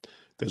reality.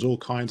 There's all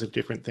kinds of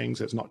different things.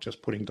 It's not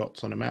just putting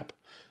dots on a map.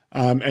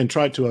 And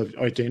tried to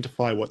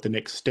identify what the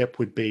next step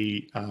would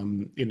be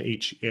in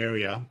each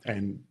area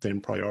and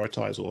then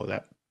prioritize all of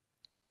that.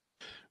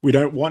 We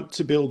don't want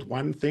to build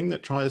one thing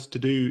that tries to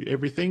do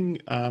everything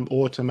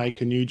or to make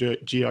a new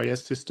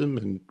GIS system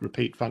and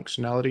repeat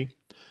functionality.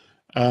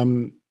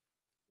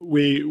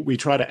 We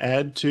try to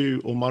add to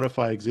or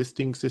modify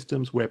existing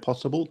systems where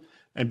possible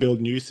and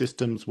build new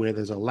systems where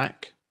there's a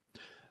lack.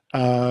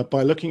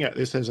 By looking at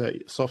this as a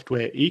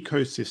software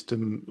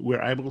ecosystem,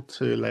 we're able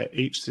to let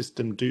each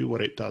system do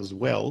what it does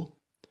well,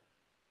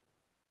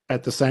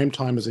 at the same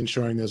time as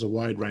ensuring there's a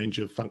wide range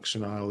of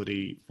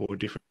functionality for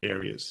different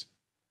areas.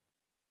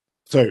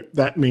 So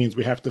that means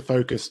we have to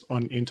focus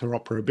on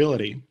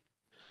interoperability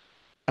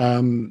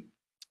and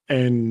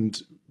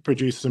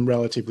produce some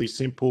relatively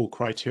simple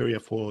criteria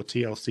for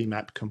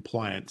TLCmap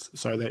compliance,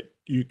 so that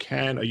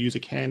a user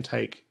can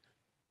take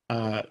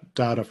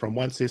data from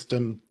one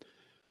system,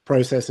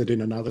 process it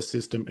in another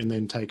system, and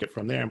then take it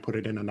from there and put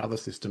it in another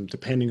system,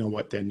 depending on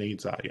what their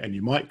needs are. And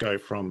you might go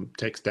from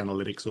text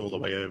analytics all the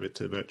way over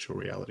to virtual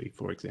reality,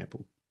 for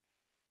example.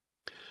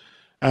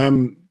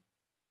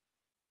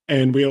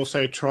 And we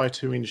also try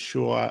to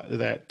ensure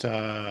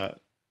that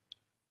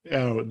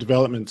our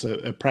developments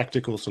are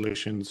practical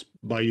solutions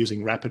by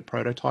using rapid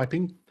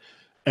prototyping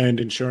and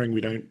ensuring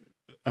we don't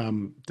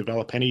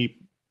develop any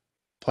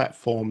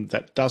platform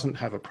that doesn't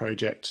have a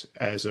project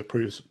as a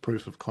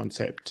proof of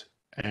concept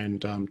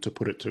and to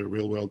put it to a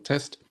real world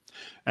test.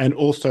 And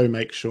also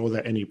make sure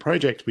that any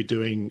project we're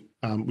doing,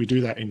 we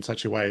do that in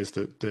such a way as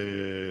that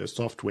the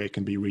software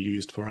can be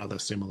reused for other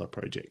similar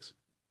projects.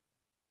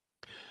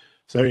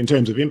 So in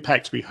terms of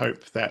impact, we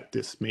hope that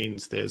this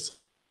means there's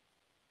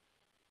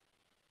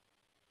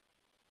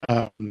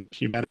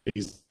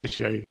humanities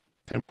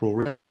temporal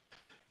risk,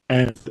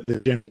 and that the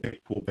general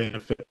public will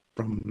benefit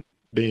from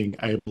being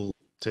able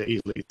to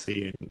easily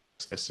see and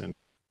access and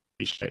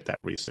appreciate that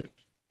research.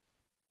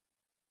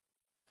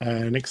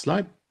 Next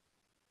slide.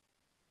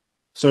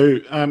 So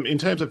in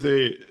terms of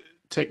the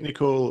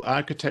technical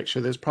architecture,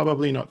 there's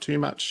probably not too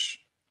much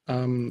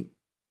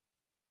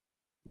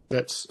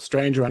that's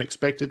strange or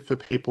unexpected for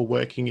people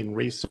working in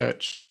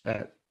research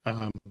at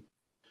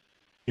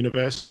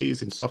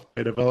universities in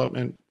software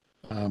development,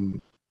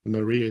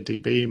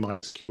 MariaDB,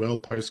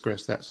 MySQL,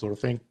 Postgres, that sort of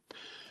thing.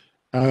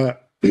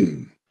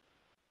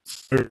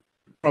 So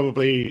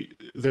probably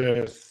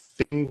the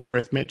thing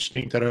worth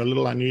mentioning that are a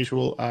little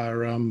unusual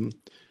are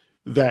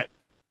that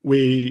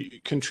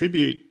we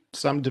contribute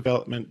some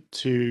development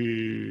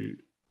to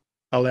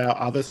allow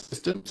other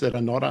systems that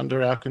are not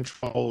under our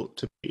control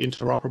to be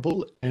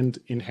interoperable and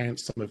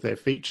enhance some of their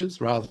features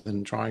rather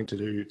than trying to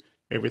do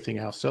everything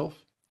ourselves.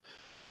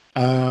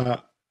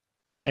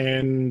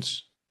 And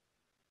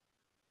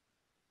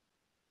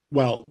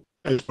well,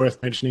 it's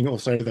worth mentioning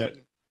also that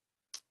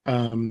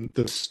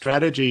the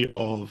strategy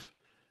of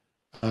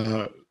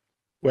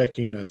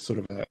working in a sort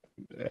of a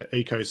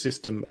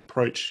ecosystem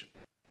approach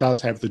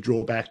does have the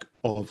drawback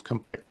of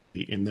complexity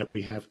in that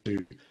we have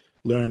to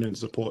learn and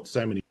support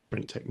so many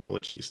different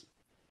technologies.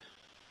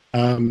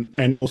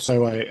 And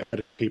also I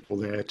added people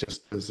there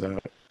just as a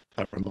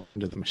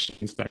reminder, the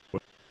machines that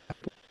work.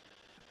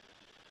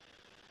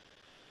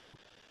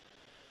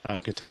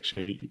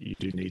 Architecture, you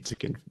do need to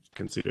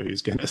consider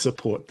who's going to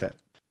support that.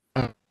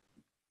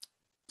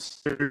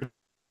 So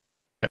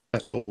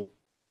that's all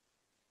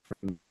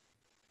from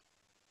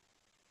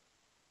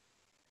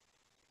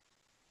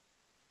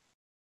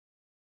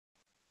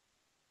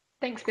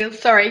Thanks, Bill.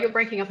 Sorry, you're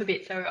breaking up a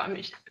bit, so I'm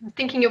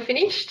thinking you're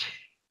finished.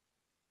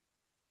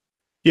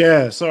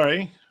 Yeah,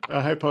 sorry. I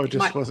hope I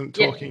just wasn't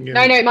talking. Yeah.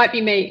 No, it might be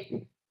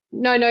me.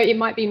 No, it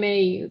might be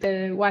me.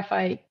 The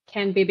Wi-Fi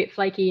can be a bit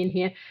flaky in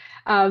here,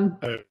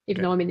 okay.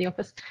 even though I'm in the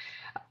office.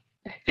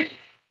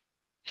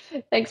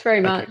 Thanks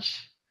very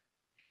much.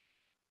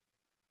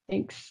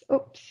 Thanks.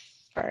 Oops,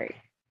 sorry.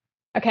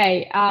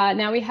 Okay,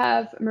 now we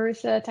have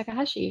Marisa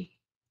Takahashi.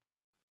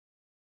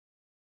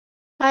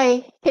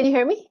 Hi, can you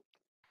hear me?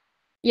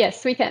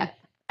 Yes, we can.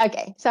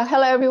 Okay, so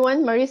hello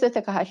everyone, Marisa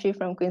Takahashi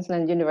from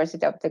Queensland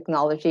University of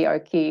Technology, or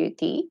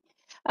QUT.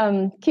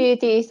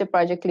 QUT is the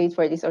project lead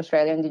for this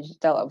Australian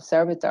Digital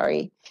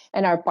Observatory,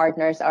 and our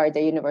partners are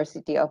the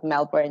University of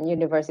Melbourne,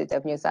 University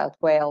of New South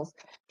Wales,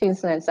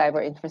 Queensland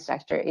Cyber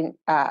Infrastructure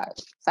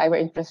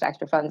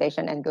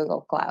Foundation, and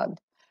Google Cloud.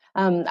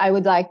 I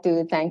would like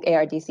to thank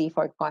ARDC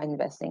for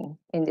co-investing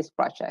in this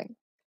project.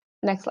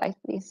 Next slide,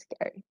 please,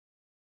 Gary.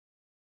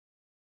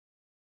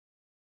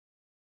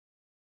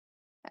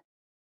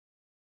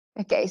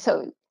 Okay,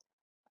 so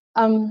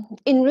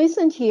in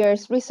recent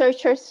years,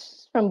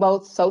 researchers from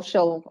both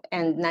social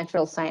and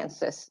natural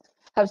sciences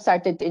have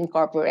started to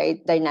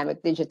incorporate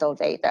dynamic digital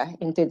data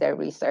into their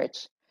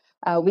research.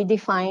 We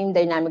define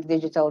dynamic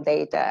digital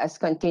data as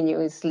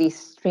continuously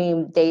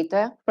streamed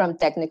data from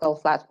technical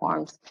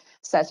platforms,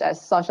 such as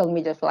social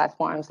media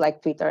platforms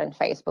like Twitter and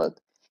Facebook,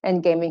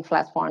 and gaming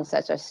platforms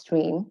such as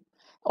Stream,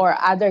 or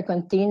other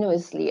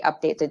continuously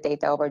updated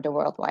data over the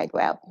World Wide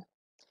Web.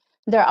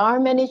 There are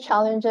many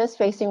challenges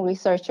facing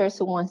researchers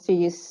who want to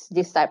use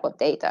this type of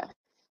data.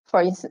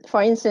 For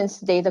instance,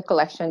 data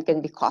collection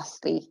can be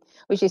costly,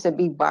 which is a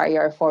big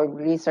barrier for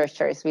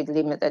researchers with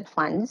limited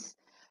funds.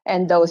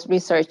 And those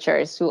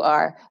researchers who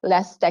are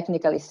less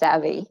technically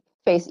savvy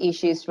face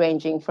issues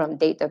ranging from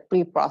data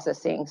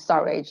pre-processing,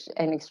 storage,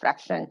 and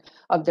extraction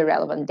of the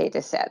relevant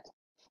data set.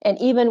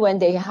 And even when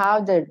they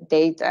have the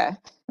data,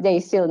 they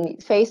still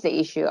face the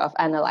issue of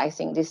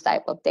analyzing this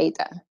type of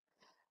data.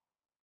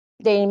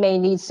 They may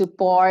need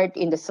support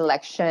in the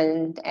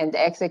selection and the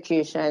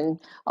execution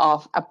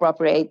of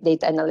appropriate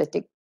data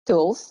analytic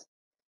tools.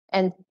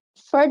 And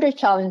further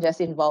challenges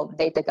involve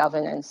data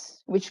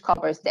governance, which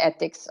covers the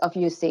ethics of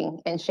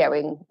using and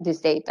sharing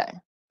this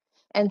data.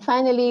 And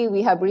finally,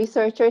 we have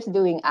researchers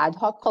doing ad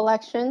hoc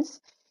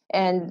collections.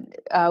 And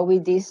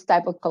with this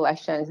type of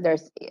collections,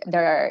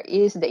 there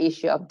is the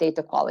issue of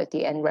data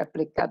quality and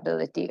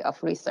replicability of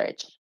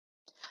research.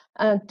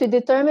 To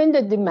determine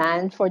the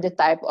demand for the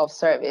type of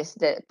service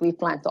that we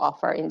plan to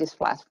offer in this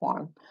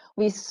platform,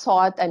 we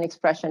sought an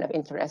expression of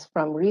interest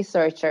from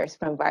researchers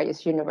from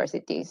various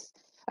universities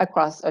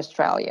across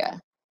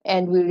Australia.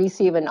 And we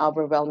receive an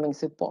overwhelming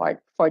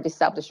support for the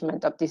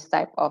establishment of this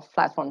type of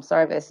platform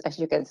service, as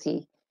you can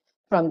see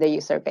from the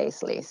user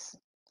base list.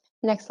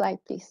 Next slide,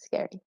 please,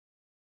 Gary.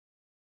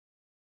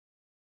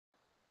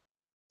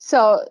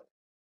 So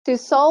to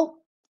solve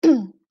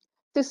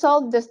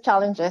these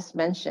challenges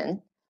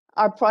mentioned,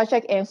 our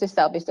project aims to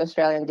establish the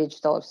Australian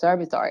Digital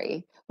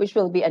Observatory, which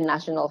will be a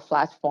national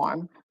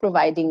platform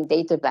providing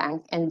data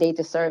bank and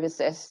data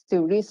services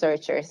to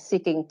researchers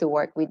seeking to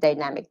work with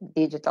dynamic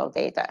digital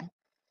data.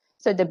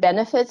 So the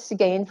benefits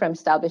gained from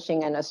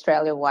establishing an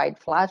Australia-wide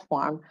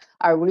platform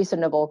are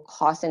reasonable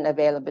cost and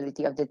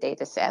availability of the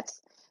data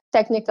sets,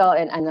 technical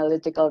and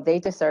analytical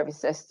data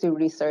services to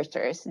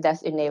researchers,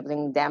 thus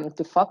enabling them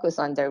to focus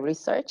on their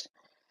research.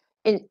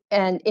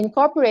 And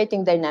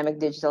incorporating dynamic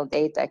digital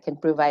data can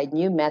provide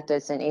new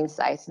methods and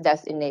insights,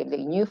 thus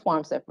enabling new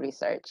forms of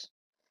research.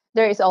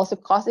 There is also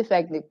cost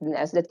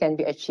effectiveness that can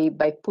be achieved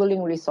by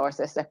pooling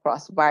resources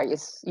across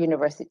various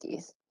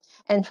universities.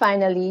 And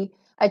finally,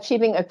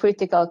 achieving a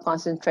critical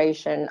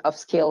concentration of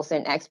skills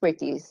and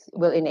expertise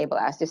will enable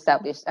us to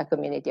establish a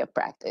community of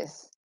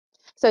practice.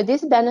 So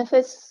these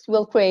benefits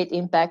will create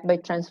impact by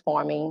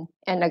transforming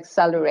and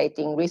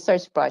accelerating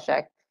research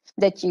projects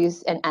that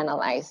use and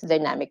analyze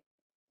dynamic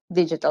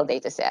digital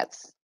data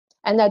sets.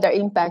 Another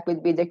impact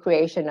would be the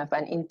creation of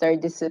an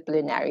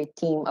interdisciplinary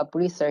team of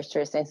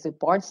researchers and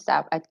support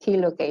staff at key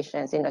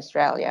locations in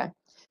Australia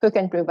who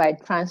can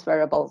provide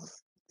transferable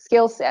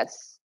skill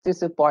sets to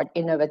support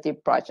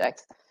innovative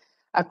projects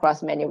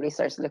across many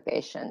research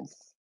locations.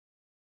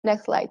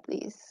 Next slide,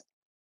 please.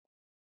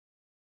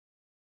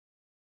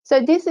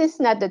 So this is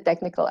not the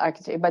technical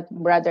architecture, but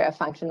rather a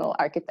functional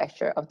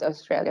architecture of the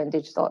Australian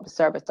Digital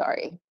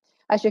Observatory.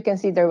 As you can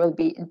see, there will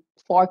be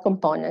 4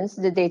 components: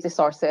 the data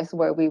sources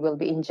where we will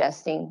be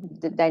ingesting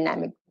the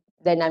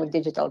dynamic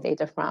digital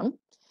data from,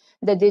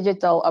 the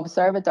digital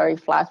observatory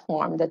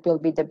platform that will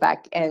be the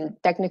back-end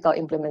technical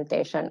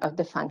implementation of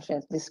the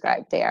functions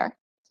described there,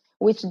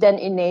 which then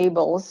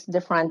enables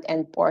the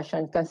front-end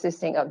portion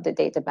consisting of the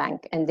data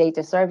bank and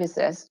data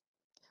services,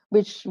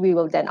 which we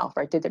will then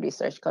offer to the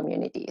research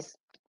communities.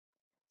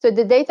 So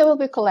the data will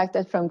be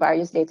collected from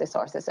various data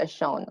sources as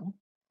shown,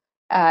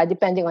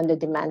 depending on the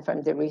demand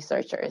from the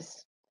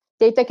researchers.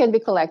 Data can be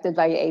collected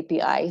via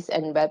APIs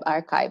and web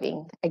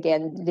archiving,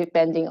 again,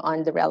 depending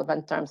on the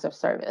relevant terms of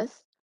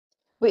service.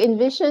 We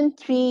envision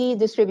 3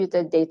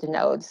 distributed data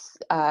nodes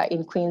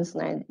in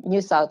Queensland, New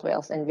South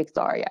Wales, and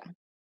Victoria.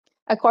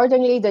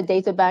 Accordingly, the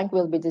data bank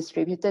will be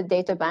distributed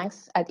data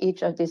banks at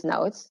each of these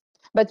nodes,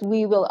 but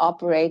we will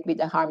operate with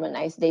a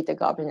harmonized data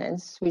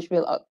governance, which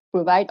will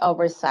provide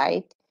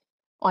oversight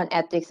on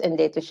ethics and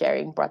data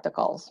sharing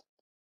protocols.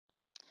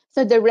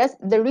 So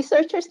the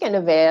researchers can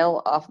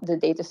avail of the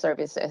data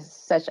services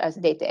such as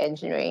data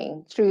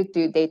engineering through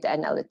to data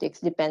analytics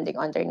depending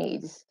on their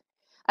needs.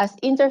 As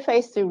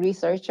interface to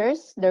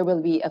researchers, there will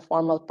be a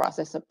formal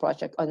process of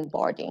project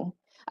onboarding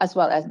as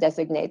well as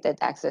designated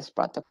access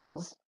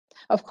protocols.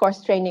 Of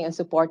course, training and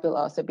support will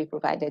also be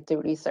provided to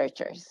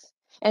researchers.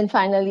 And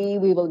finally,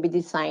 we will be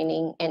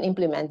designing and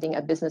implementing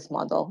a business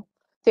model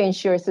to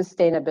ensure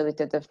sustainability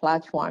of the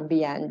platform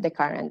beyond the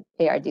current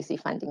ARDC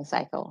funding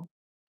cycle.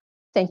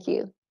 Thank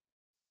you.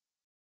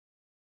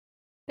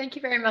 Thank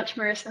you very much,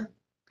 Marissa.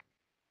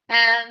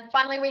 And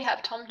finally, we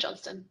have Tom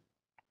Johnston.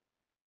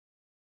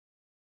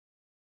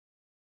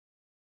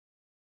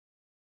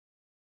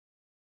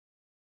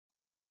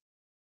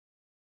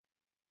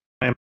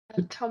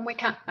 Tom, we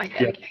can't. Oh,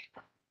 there we go.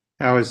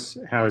 How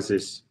is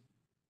this?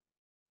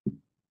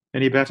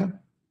 Any better?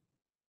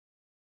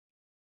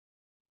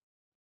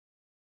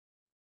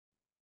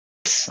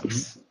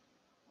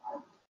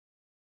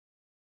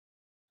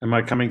 Am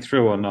I coming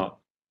through or not?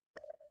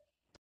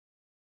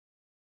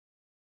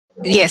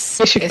 Yes,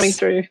 you're coming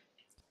through.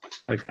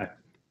 Okay.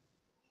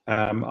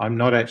 I'm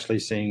not actually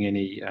seeing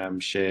any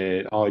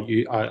share. Oh,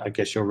 I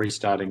guess you're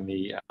restarting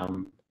the.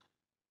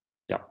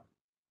 Yeah.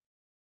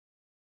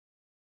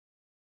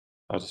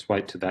 I'll just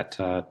wait till that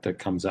that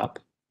comes up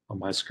on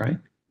my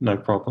screen. No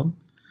problem.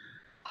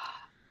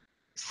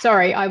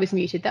 Sorry, I was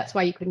muted. That's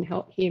why you couldn't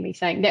hear me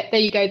saying that.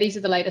 There you go. These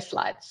are the latest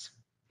slides.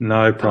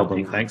 No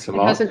problem. Thanks a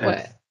lot. It hasn't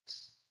worked.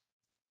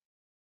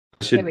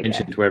 I should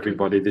mention to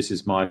everybody, this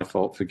is my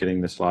fault for getting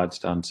the slides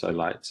done so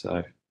late.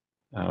 So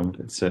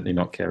it's certainly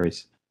not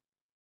Kerry's.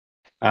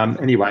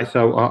 Anyway,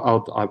 so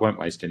I won't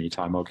waste any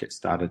time. I'll get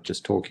started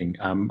just talking.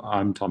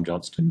 I'm Tom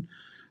Johnston.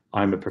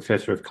 I'm a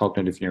professor of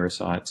cognitive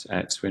neuroscience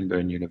at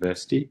Swinburne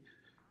University.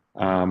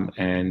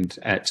 And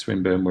at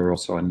Swinburne, we're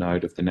also a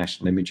node of the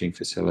National Imaging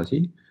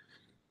Facility.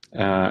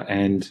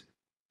 And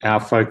our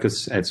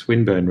focus at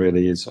Swinburne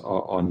really is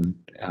on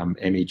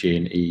MEG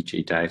and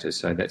EEG data.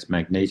 So that's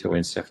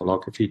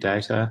magnetoencephalography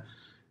data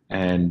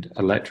and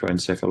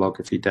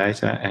electroencephalography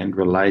data and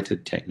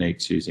related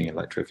techniques using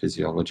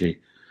electrophysiology.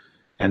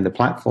 And the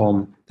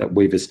platform that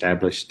we've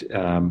established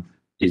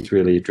is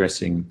really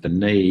addressing the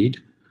need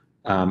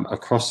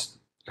across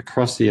the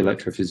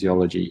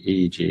electrophysiology,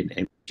 EEG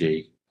and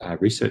MEG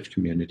research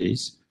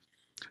communities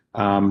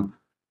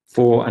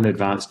for an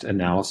advanced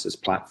analysis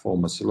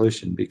platform or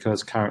solution,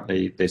 because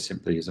currently there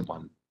simply isn't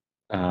one,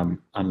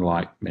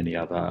 unlike many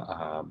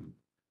other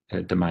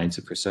domains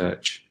of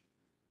research.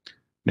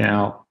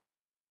 Now,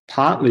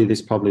 Partly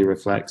this probably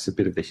reflects a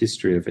bit of the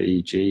history of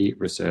EEG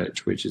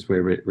research, which is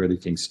where really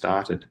things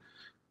started.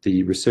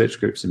 The research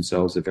groups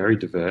themselves are very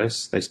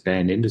diverse. They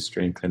span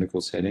industry and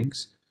clinical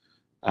settings.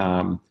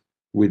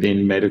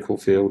 Within medical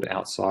field,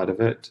 outside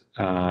of it,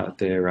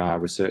 there are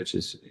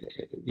researchers,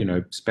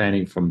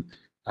 spanning from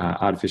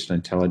artificial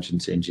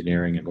intelligence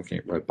engineering and looking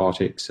at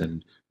robotics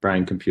and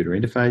brain-computer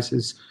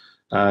interfaces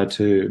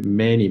to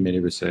many, many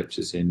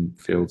researchers in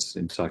fields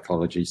in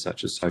psychology,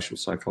 such as social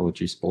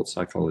psychology, sports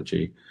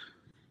psychology.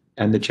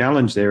 And the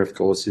challenge there, of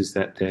course, is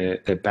that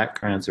their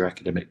backgrounds, their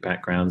academic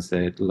backgrounds,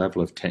 their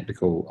level of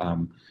technical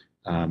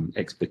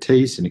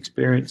expertise and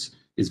experience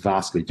is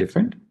vastly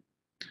different.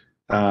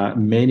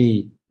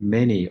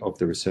 Many of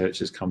the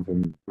researchers come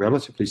from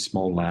relatively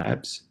small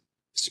labs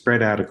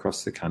spread out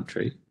across the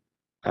country,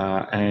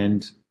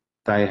 and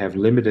they have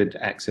limited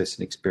access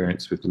and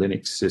experience with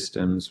Linux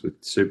systems, with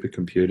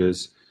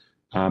supercomputers,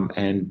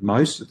 and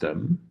most of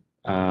them,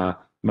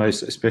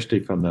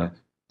 especially from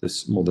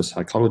the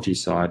psychology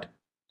side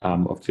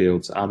of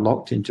fields, are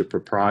locked into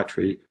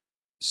proprietary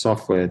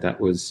software that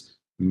was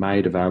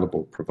made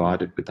available,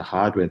 provided with the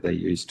hardware they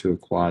used to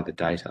acquire the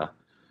data.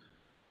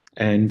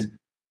 And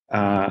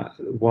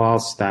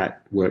whilst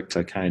that worked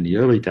okay in the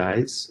early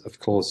days, of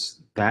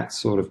course, that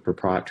sort of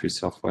proprietary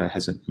software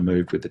hasn't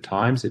moved with the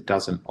times. It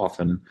doesn't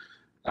often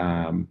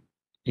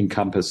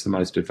encompass the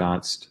most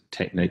advanced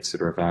techniques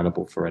that are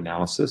available for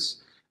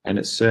analysis, and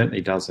it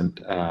certainly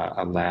doesn't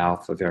allow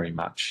for very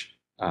much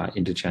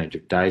interchange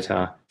of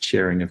data,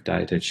 sharing of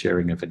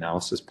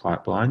analysis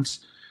pipelines.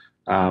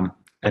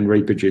 And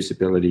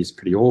reproducibility is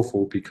pretty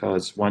awful,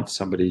 because once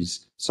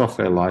somebody's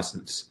software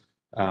license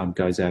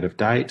goes out of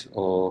date,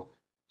 or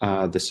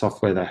the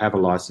software they have a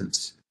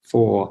license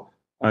for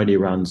only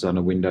runs on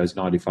a Windows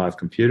 95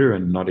 computer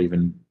and not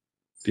even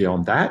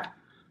beyond that,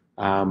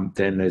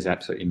 then there's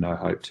absolutely no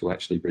hope to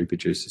actually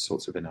reproduce the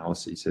sorts of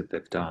analyses that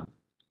they've done.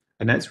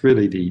 And that's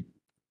really the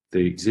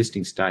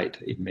existing state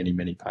in many,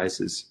 many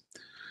places.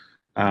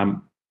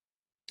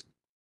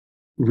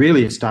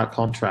 Really, in stark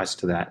contrast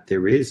to that,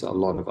 there is a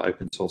lot of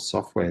open source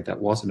software that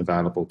wasn't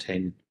available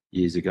 10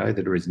 years ago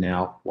that is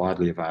now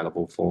widely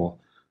available for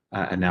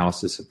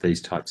analysis of these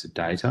types of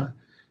data,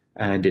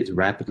 and it's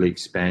rapidly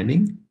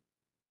expanding.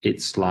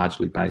 It's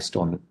largely based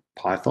on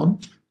Python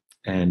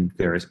and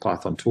various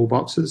Python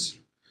toolboxes.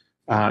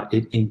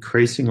 It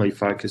increasingly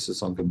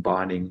focuses on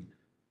combining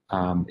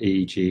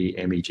EEG,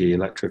 MEG,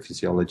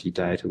 electrophysiology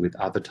data with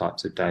other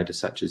types of data,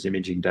 such as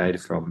imaging data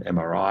from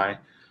MRI,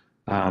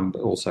 but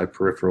also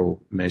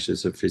peripheral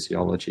measures of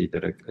physiology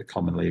that are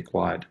commonly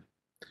acquired.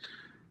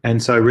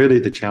 And so really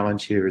the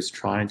challenge here is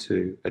trying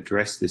to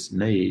address this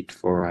need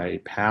for a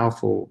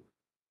powerful,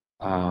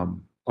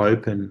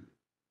 open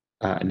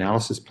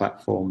analysis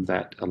platform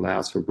that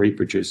allows for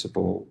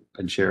reproducible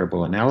and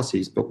shareable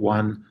analyses, but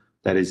one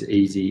that is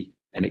easy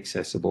and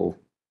accessible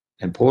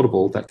and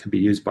portable, that can be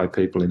used by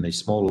people in these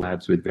small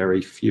labs with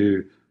very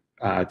few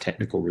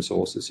technical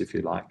resources, if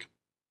you like.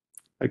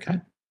 Okay.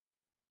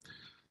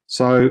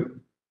 So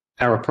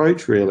our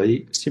approach,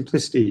 really,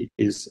 simplicity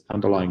is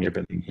underlying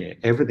everything here.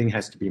 Everything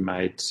has to be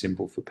made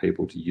simple for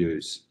people to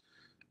use.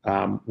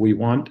 We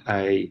want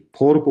a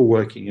portable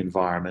working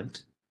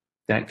environment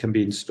that can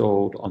be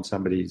installed on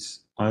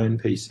somebody's own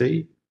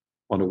PC,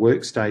 on a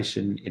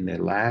workstation in their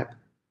lab,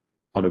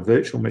 on a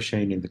virtual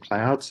machine in the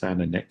cloud, say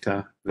on a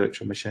Nectar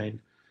virtual machine,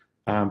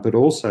 but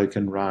also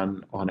can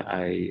run on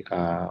a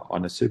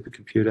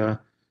supercomputer,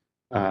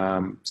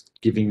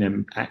 giving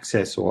them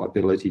access or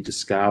ability to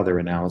scale their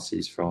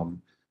analyses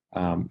from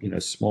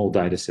small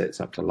data sets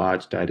up to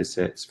large data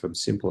sets, from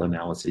simple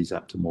analyses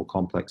up to more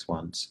complex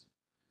ones.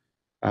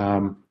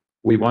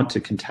 We want to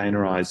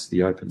containerize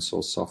the open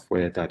source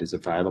software that is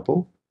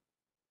available,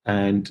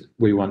 and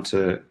we want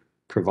to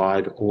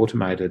provide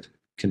automated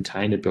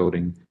container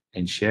building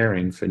and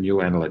sharing for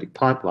new analytic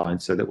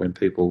pipelines, so that when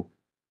people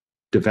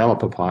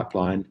develop a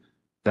pipeline,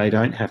 they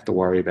don't have to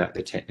worry about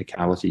the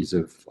technicalities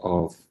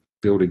of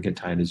building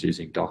containers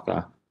using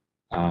Docker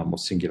or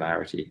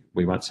Singularity.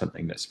 We want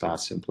something that's far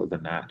simpler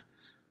than that.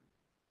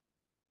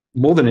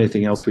 More than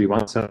anything else, we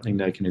want something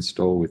they can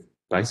install with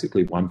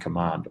basically one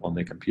command on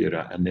their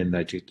computer, and then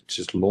they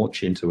just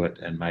launch into it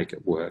and make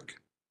it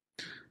work.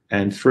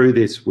 And through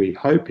this, we're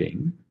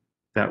hoping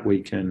that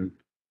we can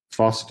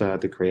foster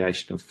the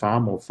creation of far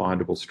more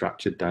findable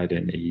structured data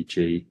in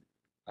EEG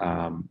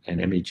and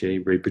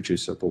MEG,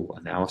 reproducible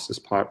analysis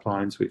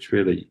pipelines, which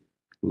really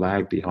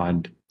lag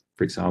behind,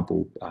 for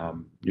example,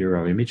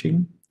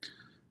 neuroimaging,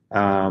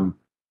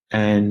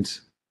 and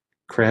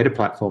create a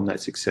platform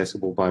that's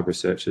accessible by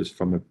researchers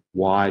from a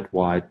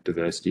wide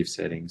diversity of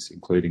settings,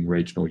 including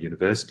regional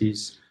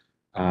universities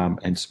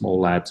and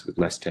small labs with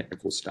less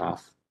technical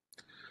staff.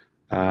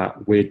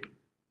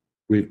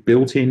 We've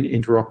built in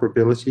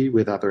interoperability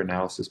with other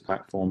analysis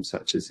platforms,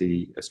 such as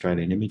the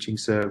Australian Imaging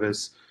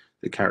Service,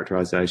 the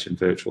Characterization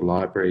Virtual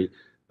Library,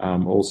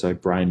 also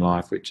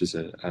BrainLife, which is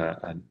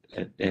an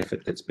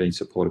effort that's been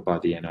supported by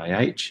the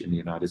NIH in the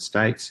United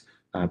States,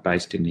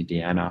 based in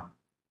Indiana.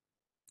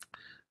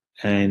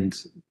 And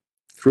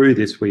through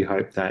this, we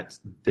hope that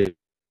there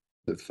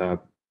of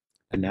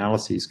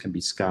analyses can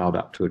be scaled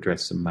up to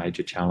address some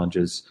major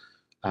challenges,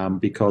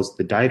 because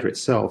the data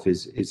itself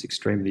is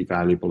extremely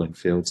valuable in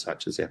fields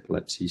such as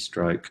epilepsy,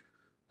 stroke,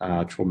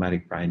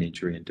 traumatic brain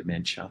injury, and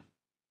dementia.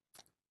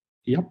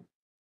 Yep.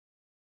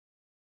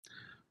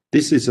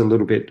 This is a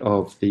little bit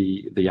of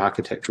the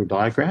architectural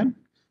diagram.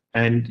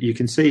 And you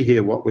can see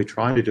here what we're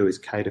trying to do is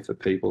cater for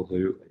people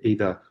who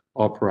either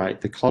operate,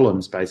 the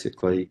columns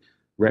basically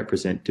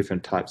represent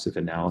different types of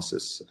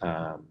analysis,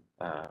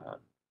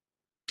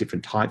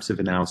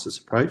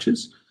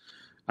 approaches.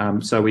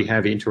 So we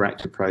have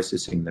interactive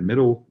processing in the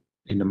middle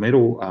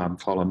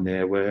column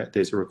there, where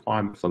there's a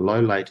requirement for low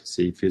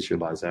latency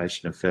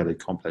visualization of fairly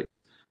complex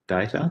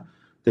data.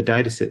 The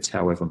data sets,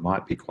 however,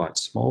 might be quite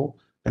small,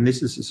 and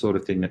this is the sort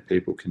of thing that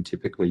people can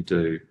typically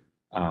do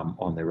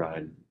on their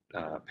own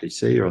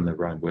PC or on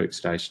their own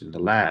workstation in the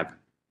lab.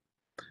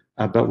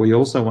 But we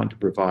also want to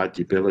provide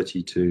the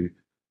ability to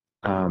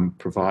have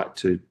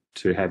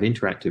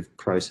interactive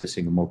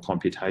processing of more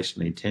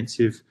computationally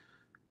intensive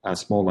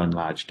small and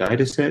large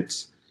data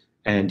sets.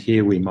 And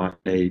here we might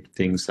need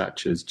things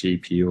such as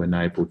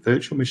GPU-enabled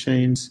virtual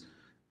machines.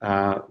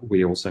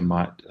 We also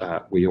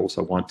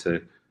want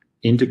to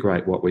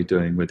integrate what we're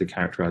doing with the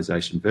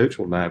characterization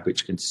virtual lab,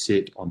 which can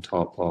sit on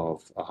top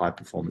of a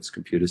high-performance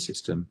computer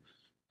system,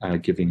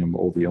 giving them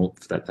all the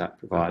oomph that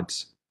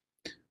provides.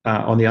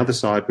 On the other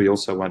side, we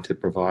also want to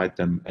provide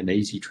them an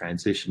easy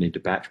transition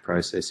into batch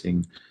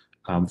processing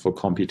for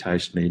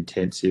computationally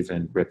intensive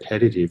and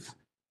repetitive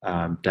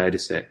data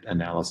set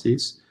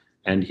analyses.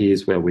 And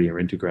here's where we are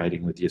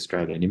integrating with the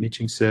Australian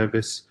Imaging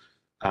Service,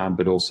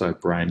 but also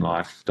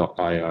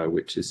brainlife.io,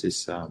 which is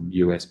this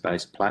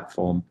US-based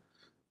platform.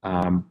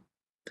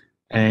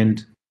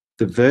 And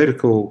the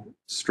vertical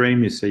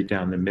stream you see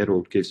down the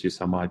middle gives you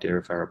some idea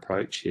of our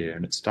approach here.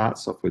 And it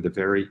starts off with a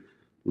very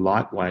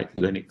lightweight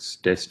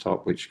Linux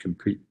desktop, which can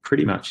be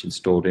pretty much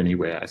installed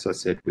anywhere, as I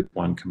said, with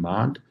one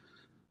command.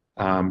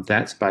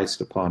 That's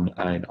based upon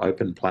an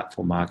open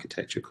platform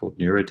architecture called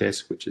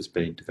NeuroDesk, which has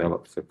been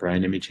developed for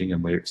brain imaging,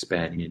 and we're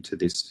expanding into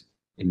this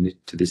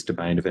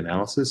domain of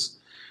analysis.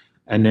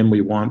 And then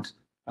we want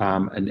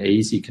an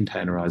easy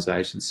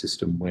containerization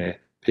system where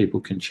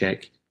people can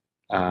check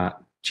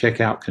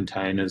out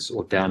containers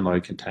or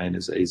download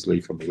containers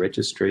easily from the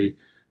registry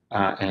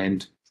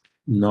and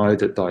know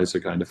that those are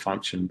going to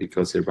function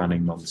because they're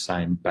running on the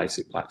same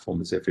basic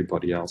platform as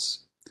everybody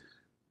else.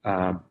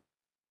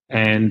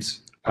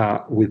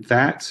 With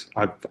that,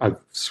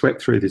 I've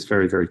swept through this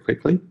very, very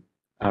quickly,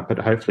 but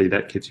hopefully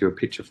that gives you a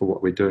picture for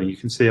what we're doing. You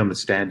can see on the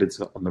standards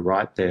on the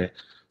right there,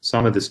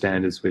 some of the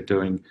standards we're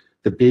doing.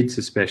 The BIDS,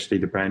 especially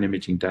the brain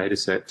imaging data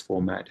set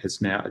format,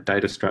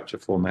 data structure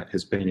format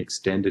has been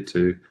extended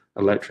to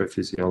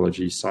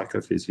electrophysiology,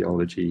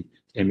 psychophysiology,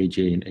 MEG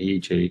and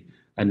EEG,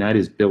 and that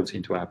is built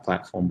into our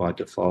platform by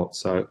default.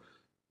 So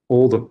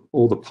all the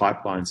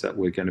pipelines that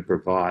we're going to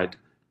provide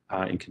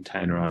in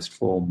containerized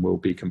form will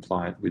be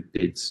compliant with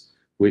BIDS,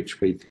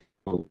 which we think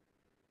will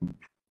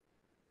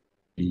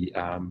be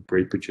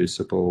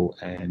reproducible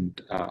and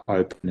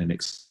open and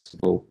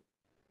accessible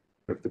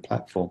of the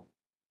platform.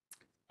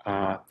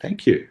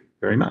 Thank you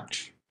very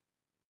much.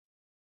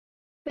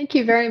 Thank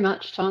you very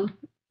much, Tom.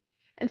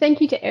 And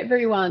thank you to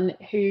everyone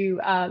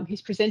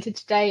who's presented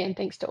today, and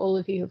thanks to all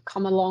of you who've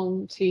come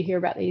along to hear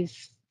about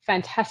these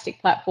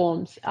fantastic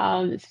platforms.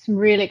 There's some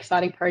really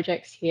exciting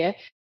projects here.